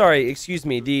continues. Or, sorry, excuse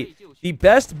me. The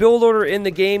best build order in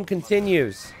the game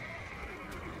continues.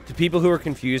 To people who are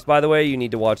confused, by the way, you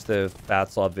need to watch the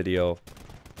Fatslav video.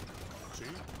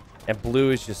 And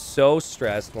blue is just so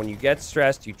stressed. When you get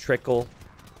stressed, you trickle.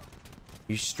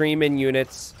 You stream in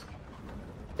units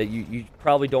that you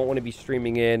probably don't want to be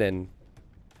streaming in, and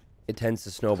it tends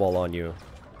to snowball on you.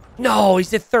 No,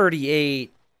 he's at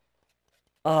 38.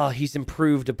 Oh, he's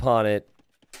improved upon it.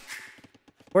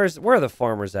 Where are the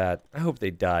farmers at? I hope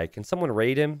they die. Can someone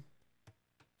raid him?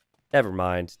 Never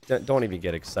mind. Don't even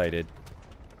get excited.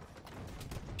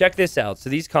 Check this out. So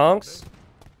these conks,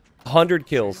 100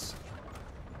 kills.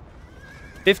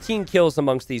 15 kills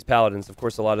amongst these paladins. Of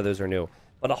course, a lot of those are new.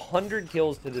 But 100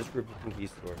 kills to this group of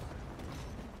conquistadors.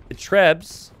 The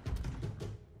Trebs.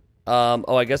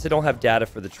 Oh, I guess I don't have data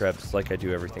for the Trebs like I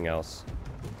do everything else.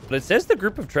 But it says the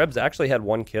group of Trebs actually had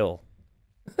 1 kill.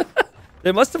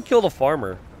 They must have killed a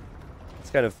farmer. It's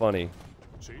kind of funny.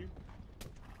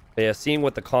 But yeah, seeing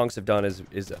what the conks have done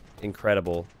is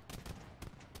incredible.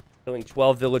 Killing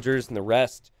 12 villagers and the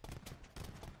rest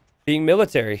being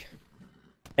military.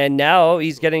 And now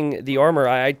he's getting the armor.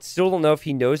 I still don't know if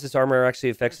he knows this armor actually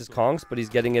affects his conks, but he's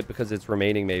getting it because it's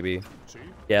remaining, maybe.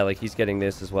 Yeah, like he's getting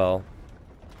this as well.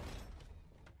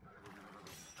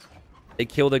 They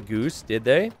killed a goose, did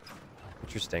they?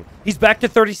 Interesting. He's back to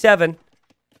 37.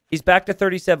 He's back to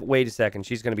 37. Wait a second.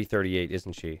 She's going to be 38,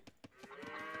 isn't she?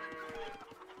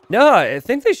 No, I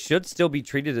think they should still be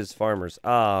treated as farmers.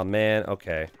 Ah, man.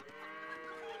 Okay.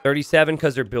 37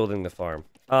 because they're building the farm.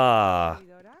 Ah.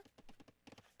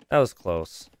 That was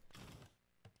close.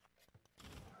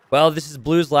 Well, this is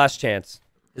Blue's last chance.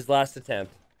 His last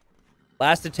attempt.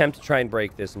 Last attempt to try and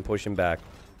break this and push him back.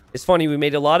 It's funny, we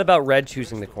made a lot about Red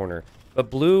choosing the corner. But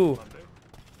Blue,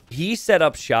 he set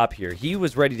up shop here. He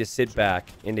was ready to sit back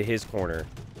into his corner.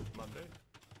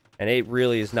 And it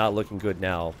really is not looking good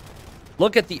now.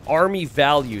 Look at the army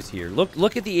values here.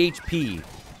 Look at the HP.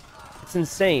 It's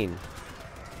insane.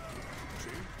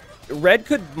 Red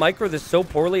could micro this so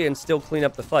poorly and still clean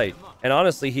up the fight. And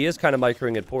honestly, he is kind of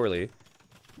microing it poorly.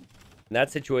 In that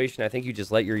situation, I think you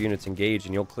just let your units engage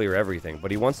and you'll clear everything.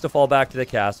 But he wants to fall back to the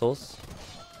castles.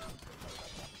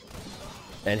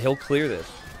 And he'll clear this.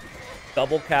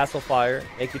 Double castle fire.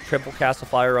 Make a triple castle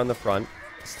fire on the front.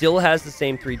 Still has the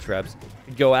same 3 trebs.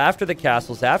 Could go after the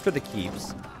castles, after the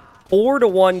keeps.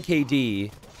 4-1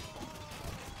 KD.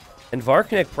 And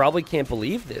Varknik probably can't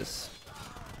believe this.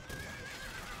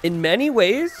 In many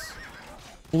ways,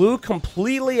 Blue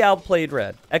completely outplayed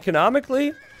Red.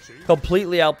 Economically,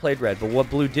 completely outplayed Red. But what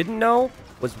Blue didn't know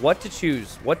was what to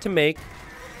choose, what to make.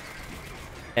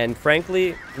 And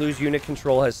frankly, Blue's unit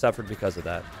control has suffered because of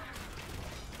that.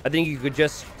 I think you could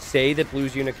just say that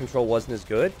Blue's unit control wasn't as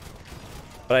good.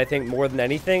 But I think more than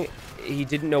anything, he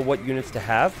didn't know what units to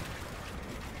have.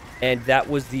 And that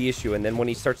was the issue. And then when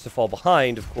he starts to fall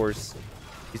behind, of course,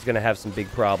 he's going to have some big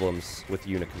problems with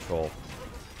unit control.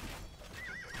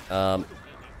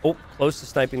 Oh, close to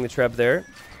sniping the Treb there.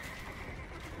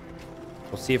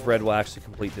 We'll see if Red will actually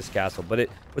complete this castle. But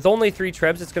with only 3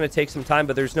 Trebs, it's going to take some time.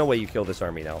 But there's no way you kill this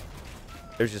army now.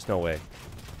 There's just no way.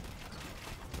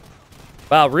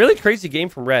 Wow, really crazy game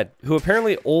from Red, who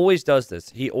apparently always does this.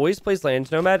 He always plays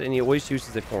Land Nomad, and he always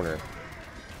chooses a corner.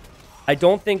 I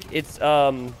don't think it's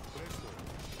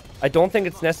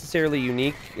necessarily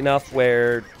unique enough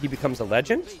where he becomes a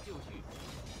legend.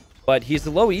 But he's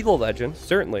a low elo legend,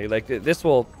 certainly. Like, this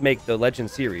will make the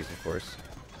legend series, of course.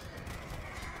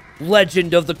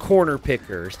 Legend of the corner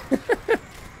pickers.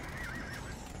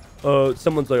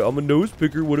 Someone's like, I'm a nose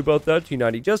picker. What about that,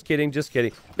 T90? Just kidding, just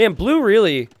kidding. Man, Blue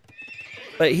really...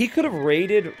 Like, he could have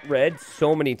raided Red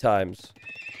so many times.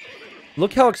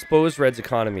 Look how exposed Red's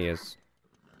economy is.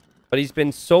 But he's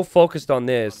been so focused on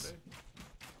this.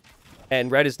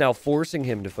 And Red is now forcing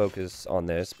him to focus on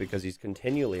this because he's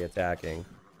continually attacking.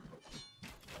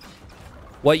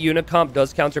 What unit comp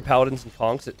does counter Paladins and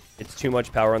Conks? It's too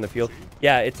much power on the field.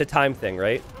 Yeah, it's a time thing,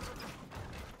 right?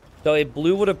 So if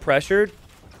Blue would have pressured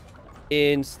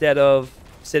instead of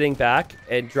sitting back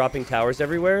and dropping towers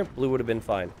everywhere, Blue would have been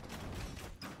fine.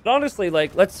 But honestly,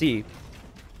 like, let's see.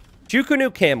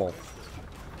 Chukunu Camel.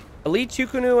 Elite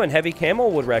Chukunu and Heavy Camel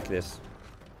would wreck this.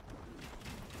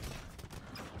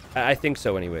 I think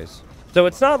so anyways. So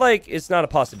it's not like it's not a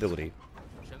possibility.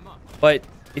 But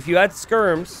if you add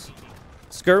Skirms,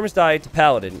 Skirms die to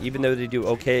Paladin, even though they do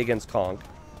okay against Conk.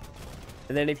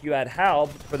 And then if you add Halb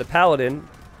for the Paladin,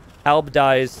 Halb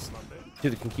dies to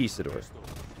the Conquistador.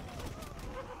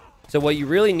 So what you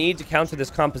really need to counter this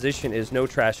composition is no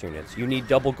trash units. You need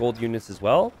double gold units as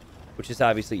well, which is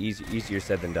obviously easier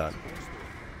said than done.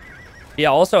 Yeah,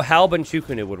 also Halb and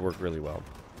Chukunu would work really well.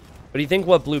 But you think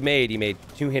what Blue made? He made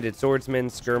two-handed swordsman,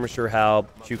 skirmisher,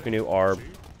 Halb, Chukunu, Arb,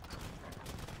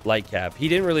 light cav. He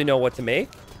didn't really know what to make.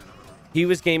 He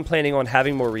was game planning on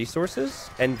having more resources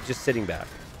and just sitting back.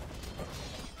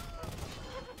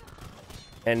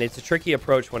 And it's a tricky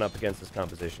approach when up against this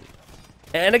composition.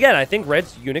 And again, I think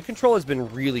Red's unit control has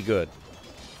been really good.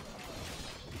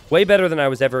 Way better than I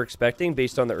was ever expecting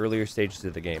based on the earlier stages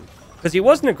of the game. Because he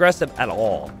wasn't aggressive at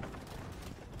all.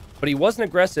 But he wasn't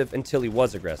aggressive until he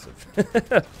was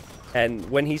aggressive.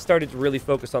 And when he started to really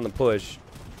focus on the push,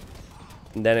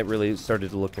 then it really started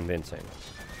to look convincing.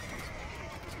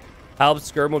 Halb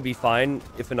Skirm would be fine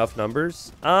if enough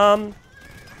numbers. Yeah,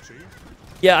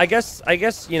 I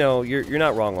guess you know, you're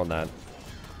not wrong on that.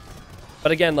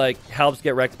 But again, like, Halbs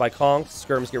get wrecked by Conks,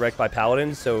 Skirms get wrecked by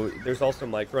Paladins, so there's also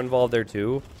micro involved there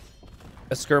too.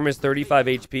 A Skirm is 35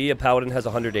 HP, a Paladin has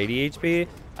 180 HP,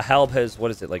 a Halb has, what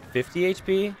is it, like 50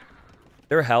 HP? Is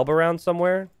there a Halb around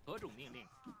somewhere?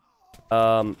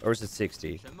 Or is it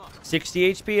 60?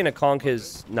 60 HP and a Conk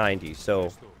is 90,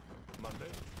 so...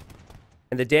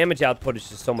 And the damage output is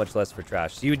just so much less for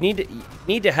trash. So you would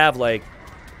need to have, like,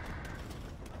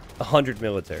 100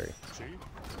 military.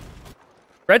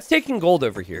 Red's taking gold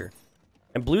over here.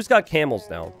 And Blue's got camels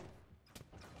now.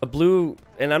 A Blue,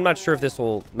 and I'm not sure if this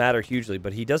will matter hugely,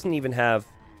 but he doesn't even have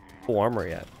full armor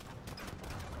yet.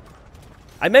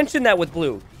 I mentioned that with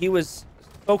Blue. He was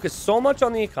focused so much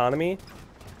on the economy,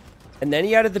 and then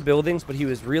he added the buildings, but he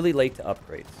was really late to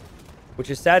upgrades. Which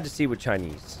is sad to see with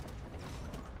Chinese.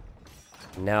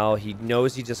 Now he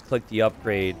knows he just clicked the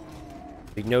upgrade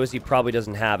He knows he probably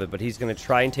doesn't have it, but he's going to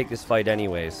try and take this fight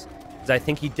anyways. Because I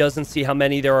think he doesn't see how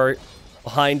many there are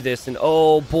behind this. And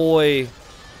oh, boy.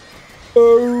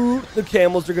 Oh, the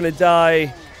camels are going to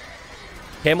die.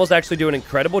 Camels actually do an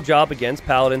incredible job against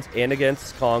paladins and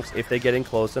against conks if they get in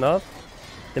close enough.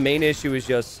 The main issue is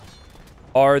just,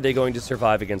 are they going to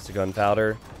survive against the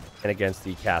gunpowder and against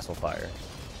the castle fire?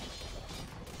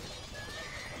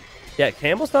 Yeah,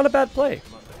 camel's not a bad play.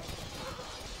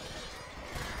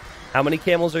 How many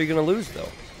camels are you going to lose, though?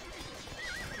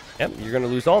 Yep, you're going to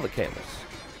lose all the camels.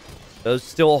 That was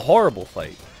still a horrible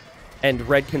fight. And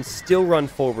red can still run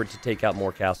forward to take out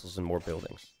more castles and more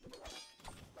buildings.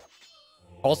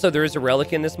 Also, there is a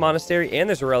relic in this monastery, and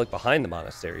there's a relic behind the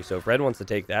monastery. So if red wants to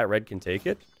take that, red can take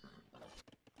it.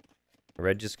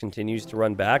 Red just continues to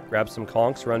run back, grab some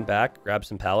conks, run back, grab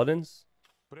some paladins.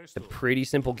 It's a pretty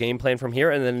simple game plan from here,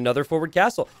 and then another forward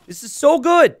castle. This is so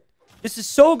good! This is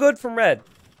so good from red.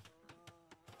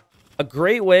 A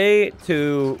great way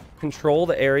to control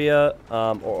the area,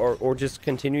 or just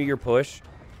continue your push,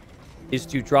 is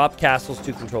to drop castles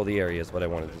to control the area, is what I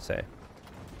wanted to say.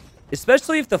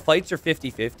 Especially if the fights are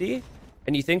 50-50,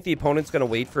 and you think the opponent's going to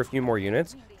wait for a few more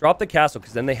units, drop the castle,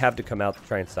 because then they have to come out to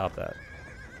try and stop that.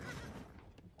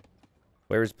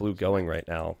 Where is blue going right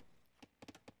now?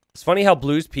 It's funny how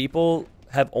blue's people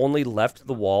have only left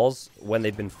the walls when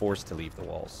they've been forced to leave the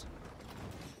walls.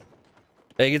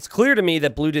 Like, it's clear to me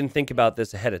that blue didn't think about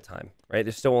this ahead of time, right?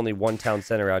 There's still only one town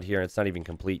center out here, and it's not even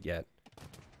complete yet.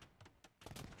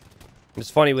 It's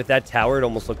funny, with that tower, it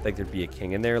almost looked like there'd be a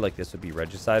king in there, like this would be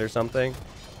regicide or something.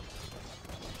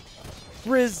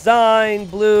 Resign,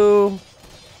 blue.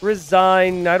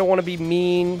 Resign. I don't want to be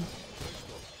mean,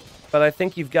 but I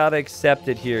think you've got to accept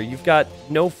it here. You've got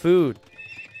no food.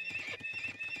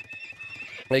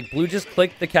 Like, blue just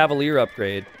clicked the Cavalier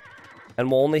upgrade, and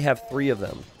we'll only have 3 of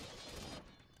them.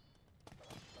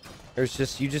 There's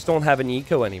just, you just don't have an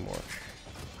eco anymore.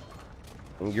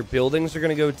 And your buildings are going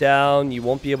to go down. You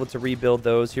won't be able to rebuild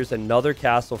those. Here's another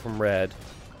castle from red.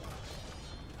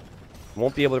 You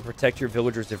won't be able to protect your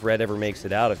villagers if red ever makes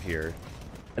it out of here.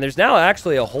 And there's now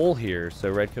actually a hole here, so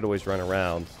red could always run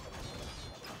around.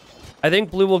 I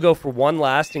think blue will go for one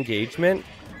last engagement.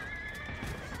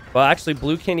 Well, actually,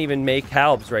 blue can't even make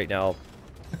halbs right now.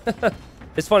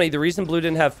 It's funny, the reason blue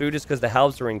didn't have food is because the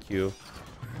halbs were in queue.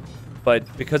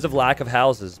 But because of lack of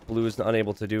houses, blue is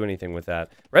unable to do anything with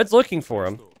that. Red's looking for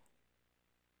him.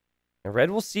 And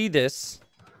red will see this.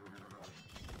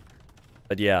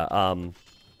 But yeah,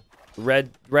 red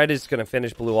is going to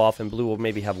finish blue off, and blue will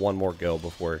maybe have one more go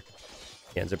before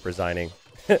he ends up resigning.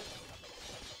 Now,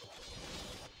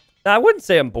 I wouldn't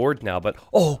say I'm bored now, but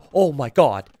oh my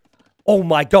god. Oh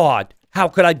my god. How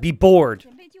could I be bored?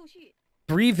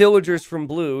 3 villagers from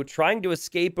blue trying to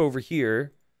escape over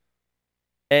here,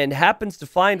 and happens to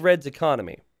find red's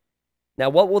economy. Now,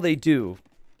 what will they do?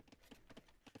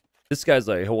 This guy's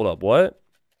like, hold up, what?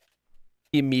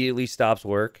 He immediately stops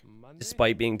work,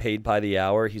 despite being paid by the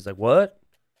hour. He's like, what?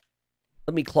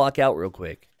 Let me clock out real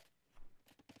quick.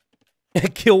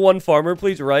 Kill one farmer,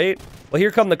 please, right? Well,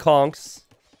 here come the conks.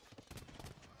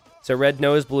 So red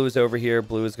knows blue is over here.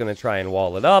 Blue is going to try and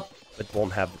wall it up, but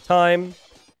won't have the time.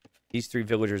 These 3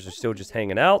 villagers are still just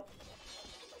hanging out.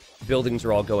 Buildings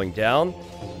are all going down.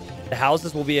 The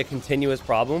houses will be a continuous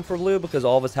problem for blue because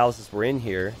all of his houses were in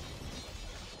here.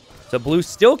 So blue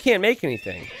still can't make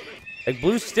anything. Like,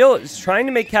 blue still is trying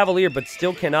to make Cavalier, but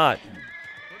still cannot.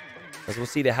 As we'll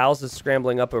see, the houses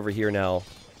scrambling up over here now.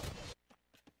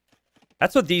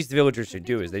 That's what these villagers should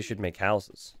do, is they should make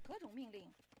houses.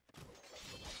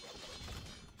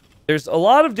 There's a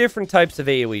lot of different types of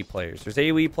AoE players. There's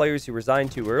AoE players who resign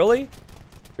too early.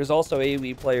 There's also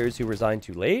AoE players who resign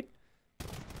too late.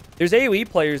 There's AoE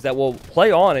players that will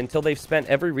play on until they've spent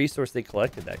every resource they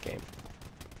collected that game.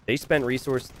 They spent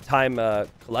resource time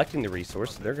collecting the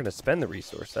resource, so they're going to spend the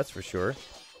resource, that's for sure.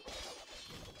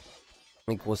 I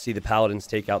think we'll see the paladins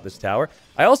take out this tower.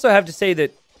 I also have to say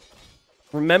that,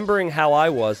 remembering how I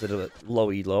was at a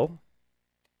low elo,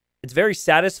 it's very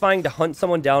satisfying to hunt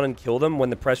someone down and kill them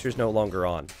when the pressure's no longer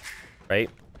on, right?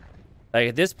 Like,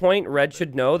 at this point, red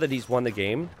should know that he's won the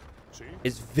game.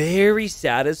 It's very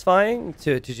satisfying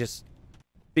to just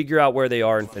figure out where they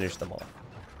are and finish them off.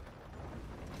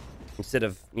 Instead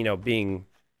of, you know, being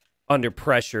under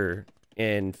pressure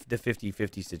in the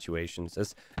 50-50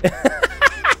 situations.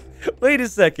 Wait a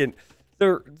second.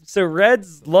 So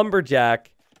red's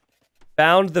lumberjack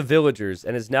found the villagers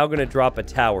and is now going to drop a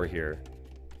tower here.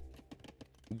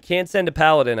 You can't send a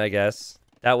paladin, I guess.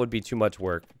 That would be too much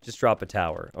work. Just drop a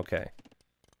tower. Okay.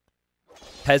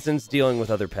 Peasants dealing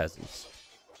with other peasants.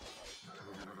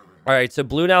 All right, so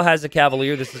blue now has a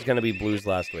Cavalier. This is going to be blue's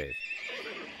last wave.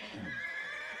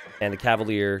 And the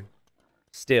Cavalier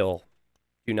still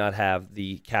do not have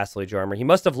the Castle Age armor. He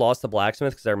must have lost the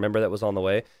Blacksmith because I remember that was on the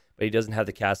way. But he doesn't have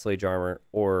the Castle Age armor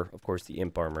or, of course, the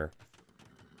Imp armor.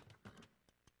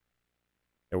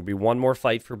 There will be one more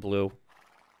fight for blue.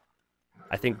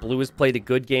 I think blue has played a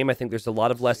good game. I think there's a lot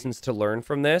of lessons to learn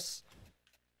from this.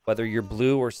 Whether you're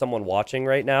blue or someone watching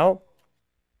right now.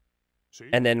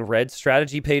 And then red's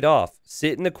strategy paid off.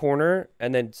 Sit in the corner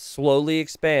and then slowly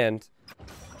expand.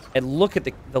 And look at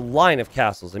the line of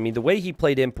castles. I mean, the way he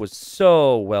played Imp was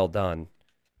so well done.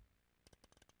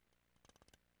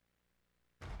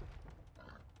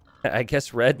 I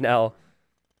guess red now...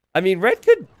 I mean, red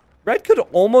could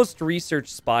almost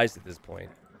research spies at this point.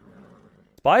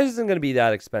 Spies isn't going to be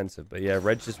that expensive. But yeah,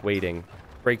 red's just waiting.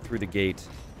 Break through the gate.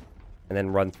 And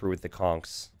then run through with the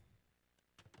conks.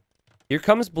 Here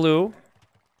comes blue.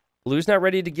 Blue's not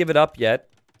ready to give it up yet.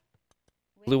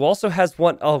 Blue also has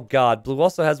one... Oh, God. Blue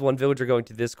also has one villager going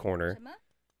to this corner.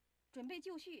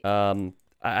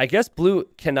 I guess blue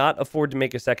cannot afford to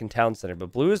make a second town center,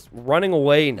 but blue is running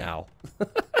away now.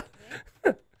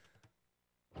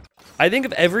 I think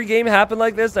if every game happened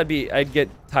like this, I'd get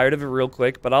tired of it real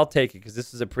quick, but I'll take it because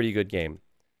this is a pretty good game.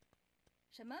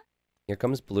 Here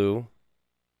comes blue.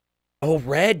 Oh,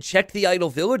 red checked the idle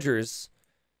villagers.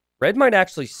 Red might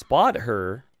actually spot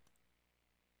her.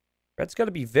 Red's got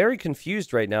to be very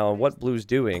confused right now on what blue's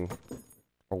doing.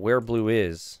 Or where blue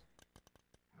is.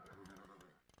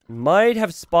 Might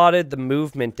have spotted the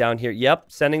movement down here. Yep,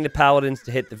 sending the paladins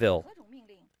to hit the Vil.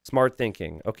 Smart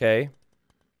thinking. Okay.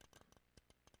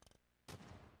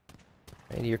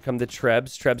 And here come the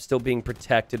Trebs. Trebs still being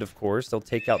protected, of course. They'll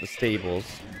take out the stables.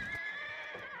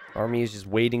 Army is just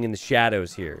waiting in the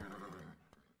shadows here.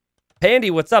 Pandy,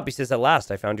 what's up? He says, at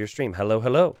last, I found your stream. Hello,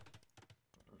 hello.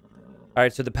 All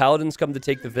right, so the paladins come to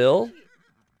take the Vil.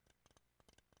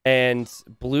 And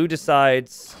blue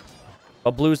decides...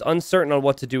 Well, blue's uncertain on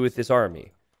what to do with this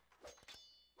army.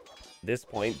 At this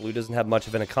point, blue doesn't have much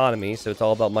of an economy, so it's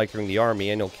all about microing the army,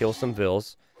 and he'll kill some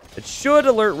Vils. It should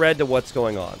alert red to what's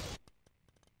going on.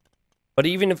 But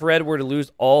even if red were to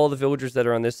lose all the villagers that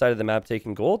are on this side of the map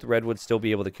taking gold, red would still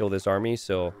be able to kill this army,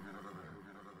 so...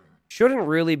 Shouldn't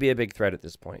really be a big threat at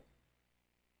this point.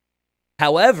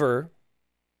 However,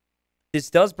 this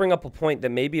does bring up a point that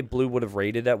maybe blue would have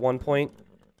raided at one point.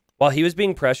 While he was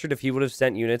being pressured, if he would have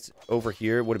sent units over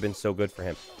here, it would have been so good for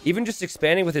him. Even just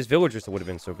expanding with his villagers, it would have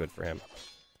been so good for him.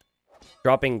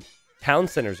 Dropping town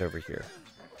centers over here.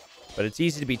 But it's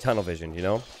easy to be tunnel vision, you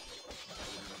know?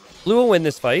 Blue will win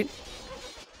this fight.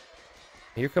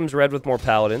 Here comes red with more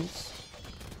paladins.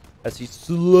 As he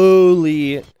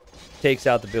slowly... takes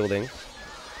out the building.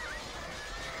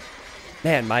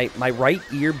 Man, my right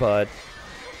earbud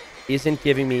isn't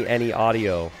giving me any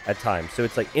audio at times. So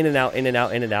it's like in and out, in and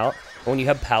out, in and out. But when you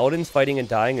have paladins fighting and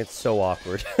dying, it's so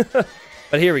awkward.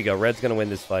 But here we go. Red's going to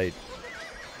win this fight.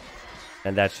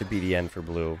 And that should be the end for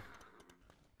blue.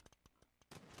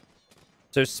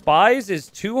 So spies is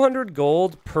 200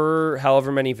 gold per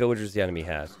however many villagers the enemy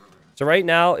has. So right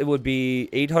now it would be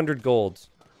 800 gold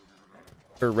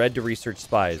for red to research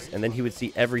spies, and then he would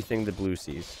see everything that blue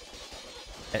sees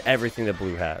and everything that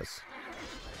blue has.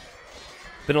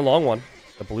 It's been a long one.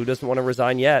 The blue doesn't want to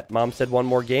resign yet. Mom said one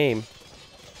more game.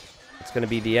 It's going to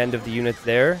be the end of the units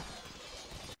there.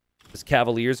 This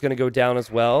Cavalier's going to go down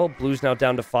as well. Blue's now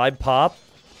down to 5 pop.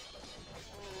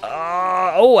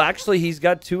 Oh, actually, he's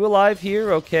got 2 alive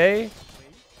here. Okay.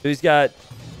 So he's got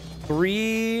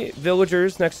 3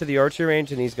 villagers next to the archer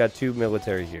range, and he's got 2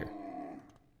 military here.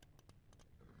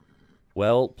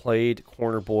 Well played,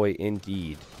 corner boy,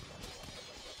 indeed.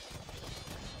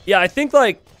 Yeah, I think,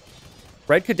 like,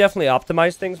 red could definitely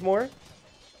optimize things more.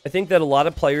 I think that a lot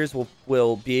of players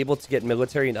will be able to get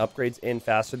military and upgrades in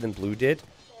faster than blue did.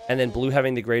 And then blue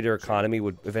having the greater economy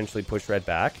would eventually push red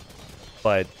back.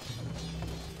 But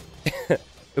it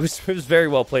was very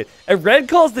well played. And red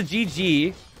calls the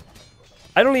GG.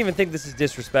 I don't even think this is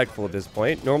disrespectful at this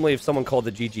point. Normally, if someone called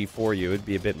the GG for you, it'd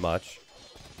be a bit much.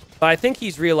 But I think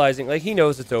he's realizing, like, he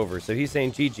knows it's over. So he's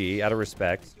saying GG out of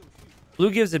respect. Blue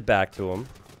gives it back to him.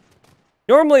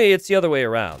 Normally, it's the other way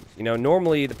around. You know,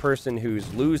 normally the person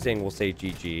who's losing will say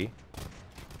GG.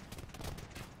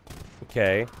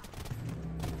 Okay.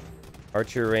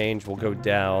 Archer range will go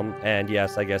down. And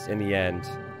yes, I guess in the end,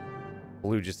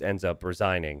 blue just ends up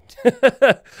resigning.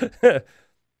 But,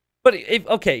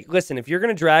 okay, listen, if you're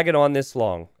going to drag it on this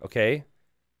long, okay?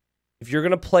 If you're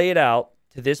going to play it out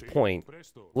to this point,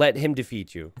 let him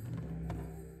defeat you.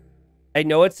 I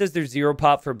know it says there's 0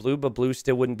 pop for blue, but blue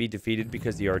still wouldn't be defeated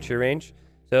because the archer range.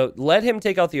 So let him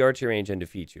take out the archer range and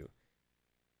defeat you.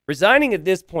 Resigning at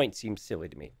this point seems silly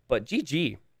to me, but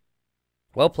GG.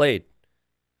 Well played.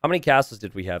 How many castles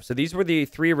did we have? So these were the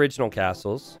 3 original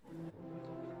castles.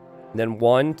 And then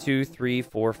 1, 2, 3,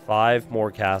 4, 5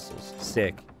 more castles.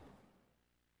 Sick.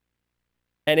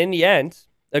 And in the end,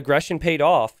 aggression paid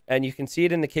off, and you can see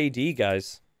it in the KD,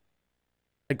 guys.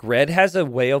 Like, Red has a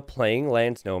way of playing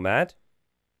Lands Nomad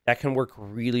that can work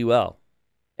really well.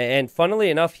 And funnily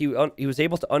enough, he was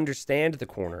able to understand the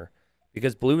corner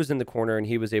because Blue was in the corner and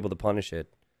he was able to punish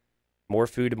it. More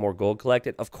food and more gold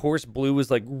collected. Of course, Blue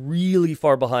was like really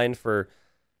far behind for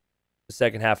the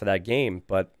second half of that game,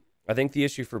 but I think the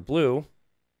issue for Blue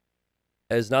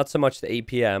is not so much the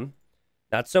APM,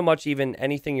 not so much even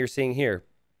anything you're seeing here,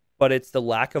 but it's the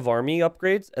lack of army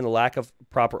upgrades and the lack of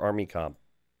proper army comp.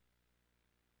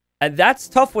 And that's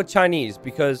tough with Chinese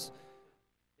because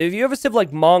if you have a civ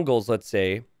like Mongols, let's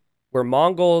say, where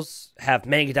Mongols have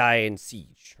Mangudai and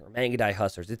Siege or Mangudai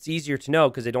Hussars, it's easier to know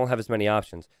because they don't have as many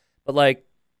options. But like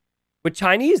with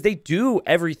Chinese, they do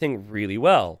everything really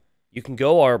well. You can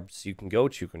go Arbs, you can go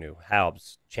Chukunu,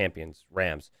 Halbs, Champions,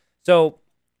 Rams. So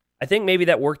I think maybe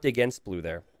that worked against Blue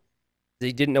there.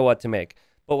 They didn't know what to make.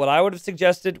 But what I would have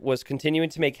suggested was continuing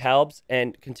to make Halbs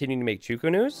and continuing to make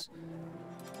Chukunus.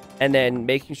 And then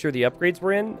making sure the upgrades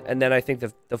were in. And then I think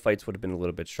the fights would have been a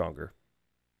little bit stronger.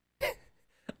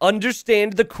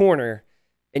 Understand the corner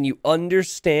and you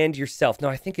understand yourself. No,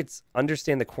 I think it's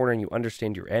understand the corner and you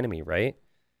understand your enemy, right?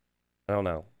 I don't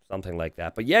know. Something like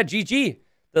that. But yeah, GG.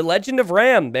 The Legend of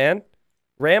Ram, man.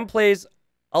 Ram plays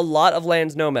a lot of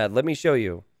Lands Nomad. Let me show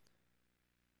you.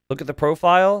 Look at the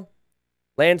profile.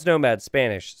 Lands Nomad,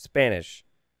 Spanish, Spanish,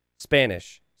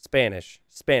 Spanish, Spanish,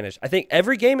 Spanish. I think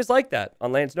every game is like that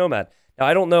on Lands Nomad. Now,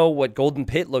 I don't know what Golden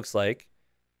Pit looks like,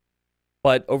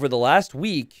 but over the last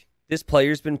week, this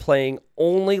player's been playing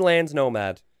only Lands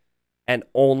Nomad and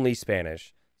only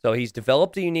Spanish. So he's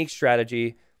developed a unique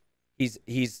strategy.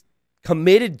 He's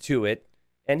committed to it,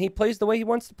 and he plays the way he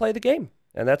wants to play the game.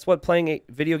 And that's what playing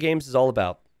video games is all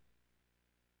about.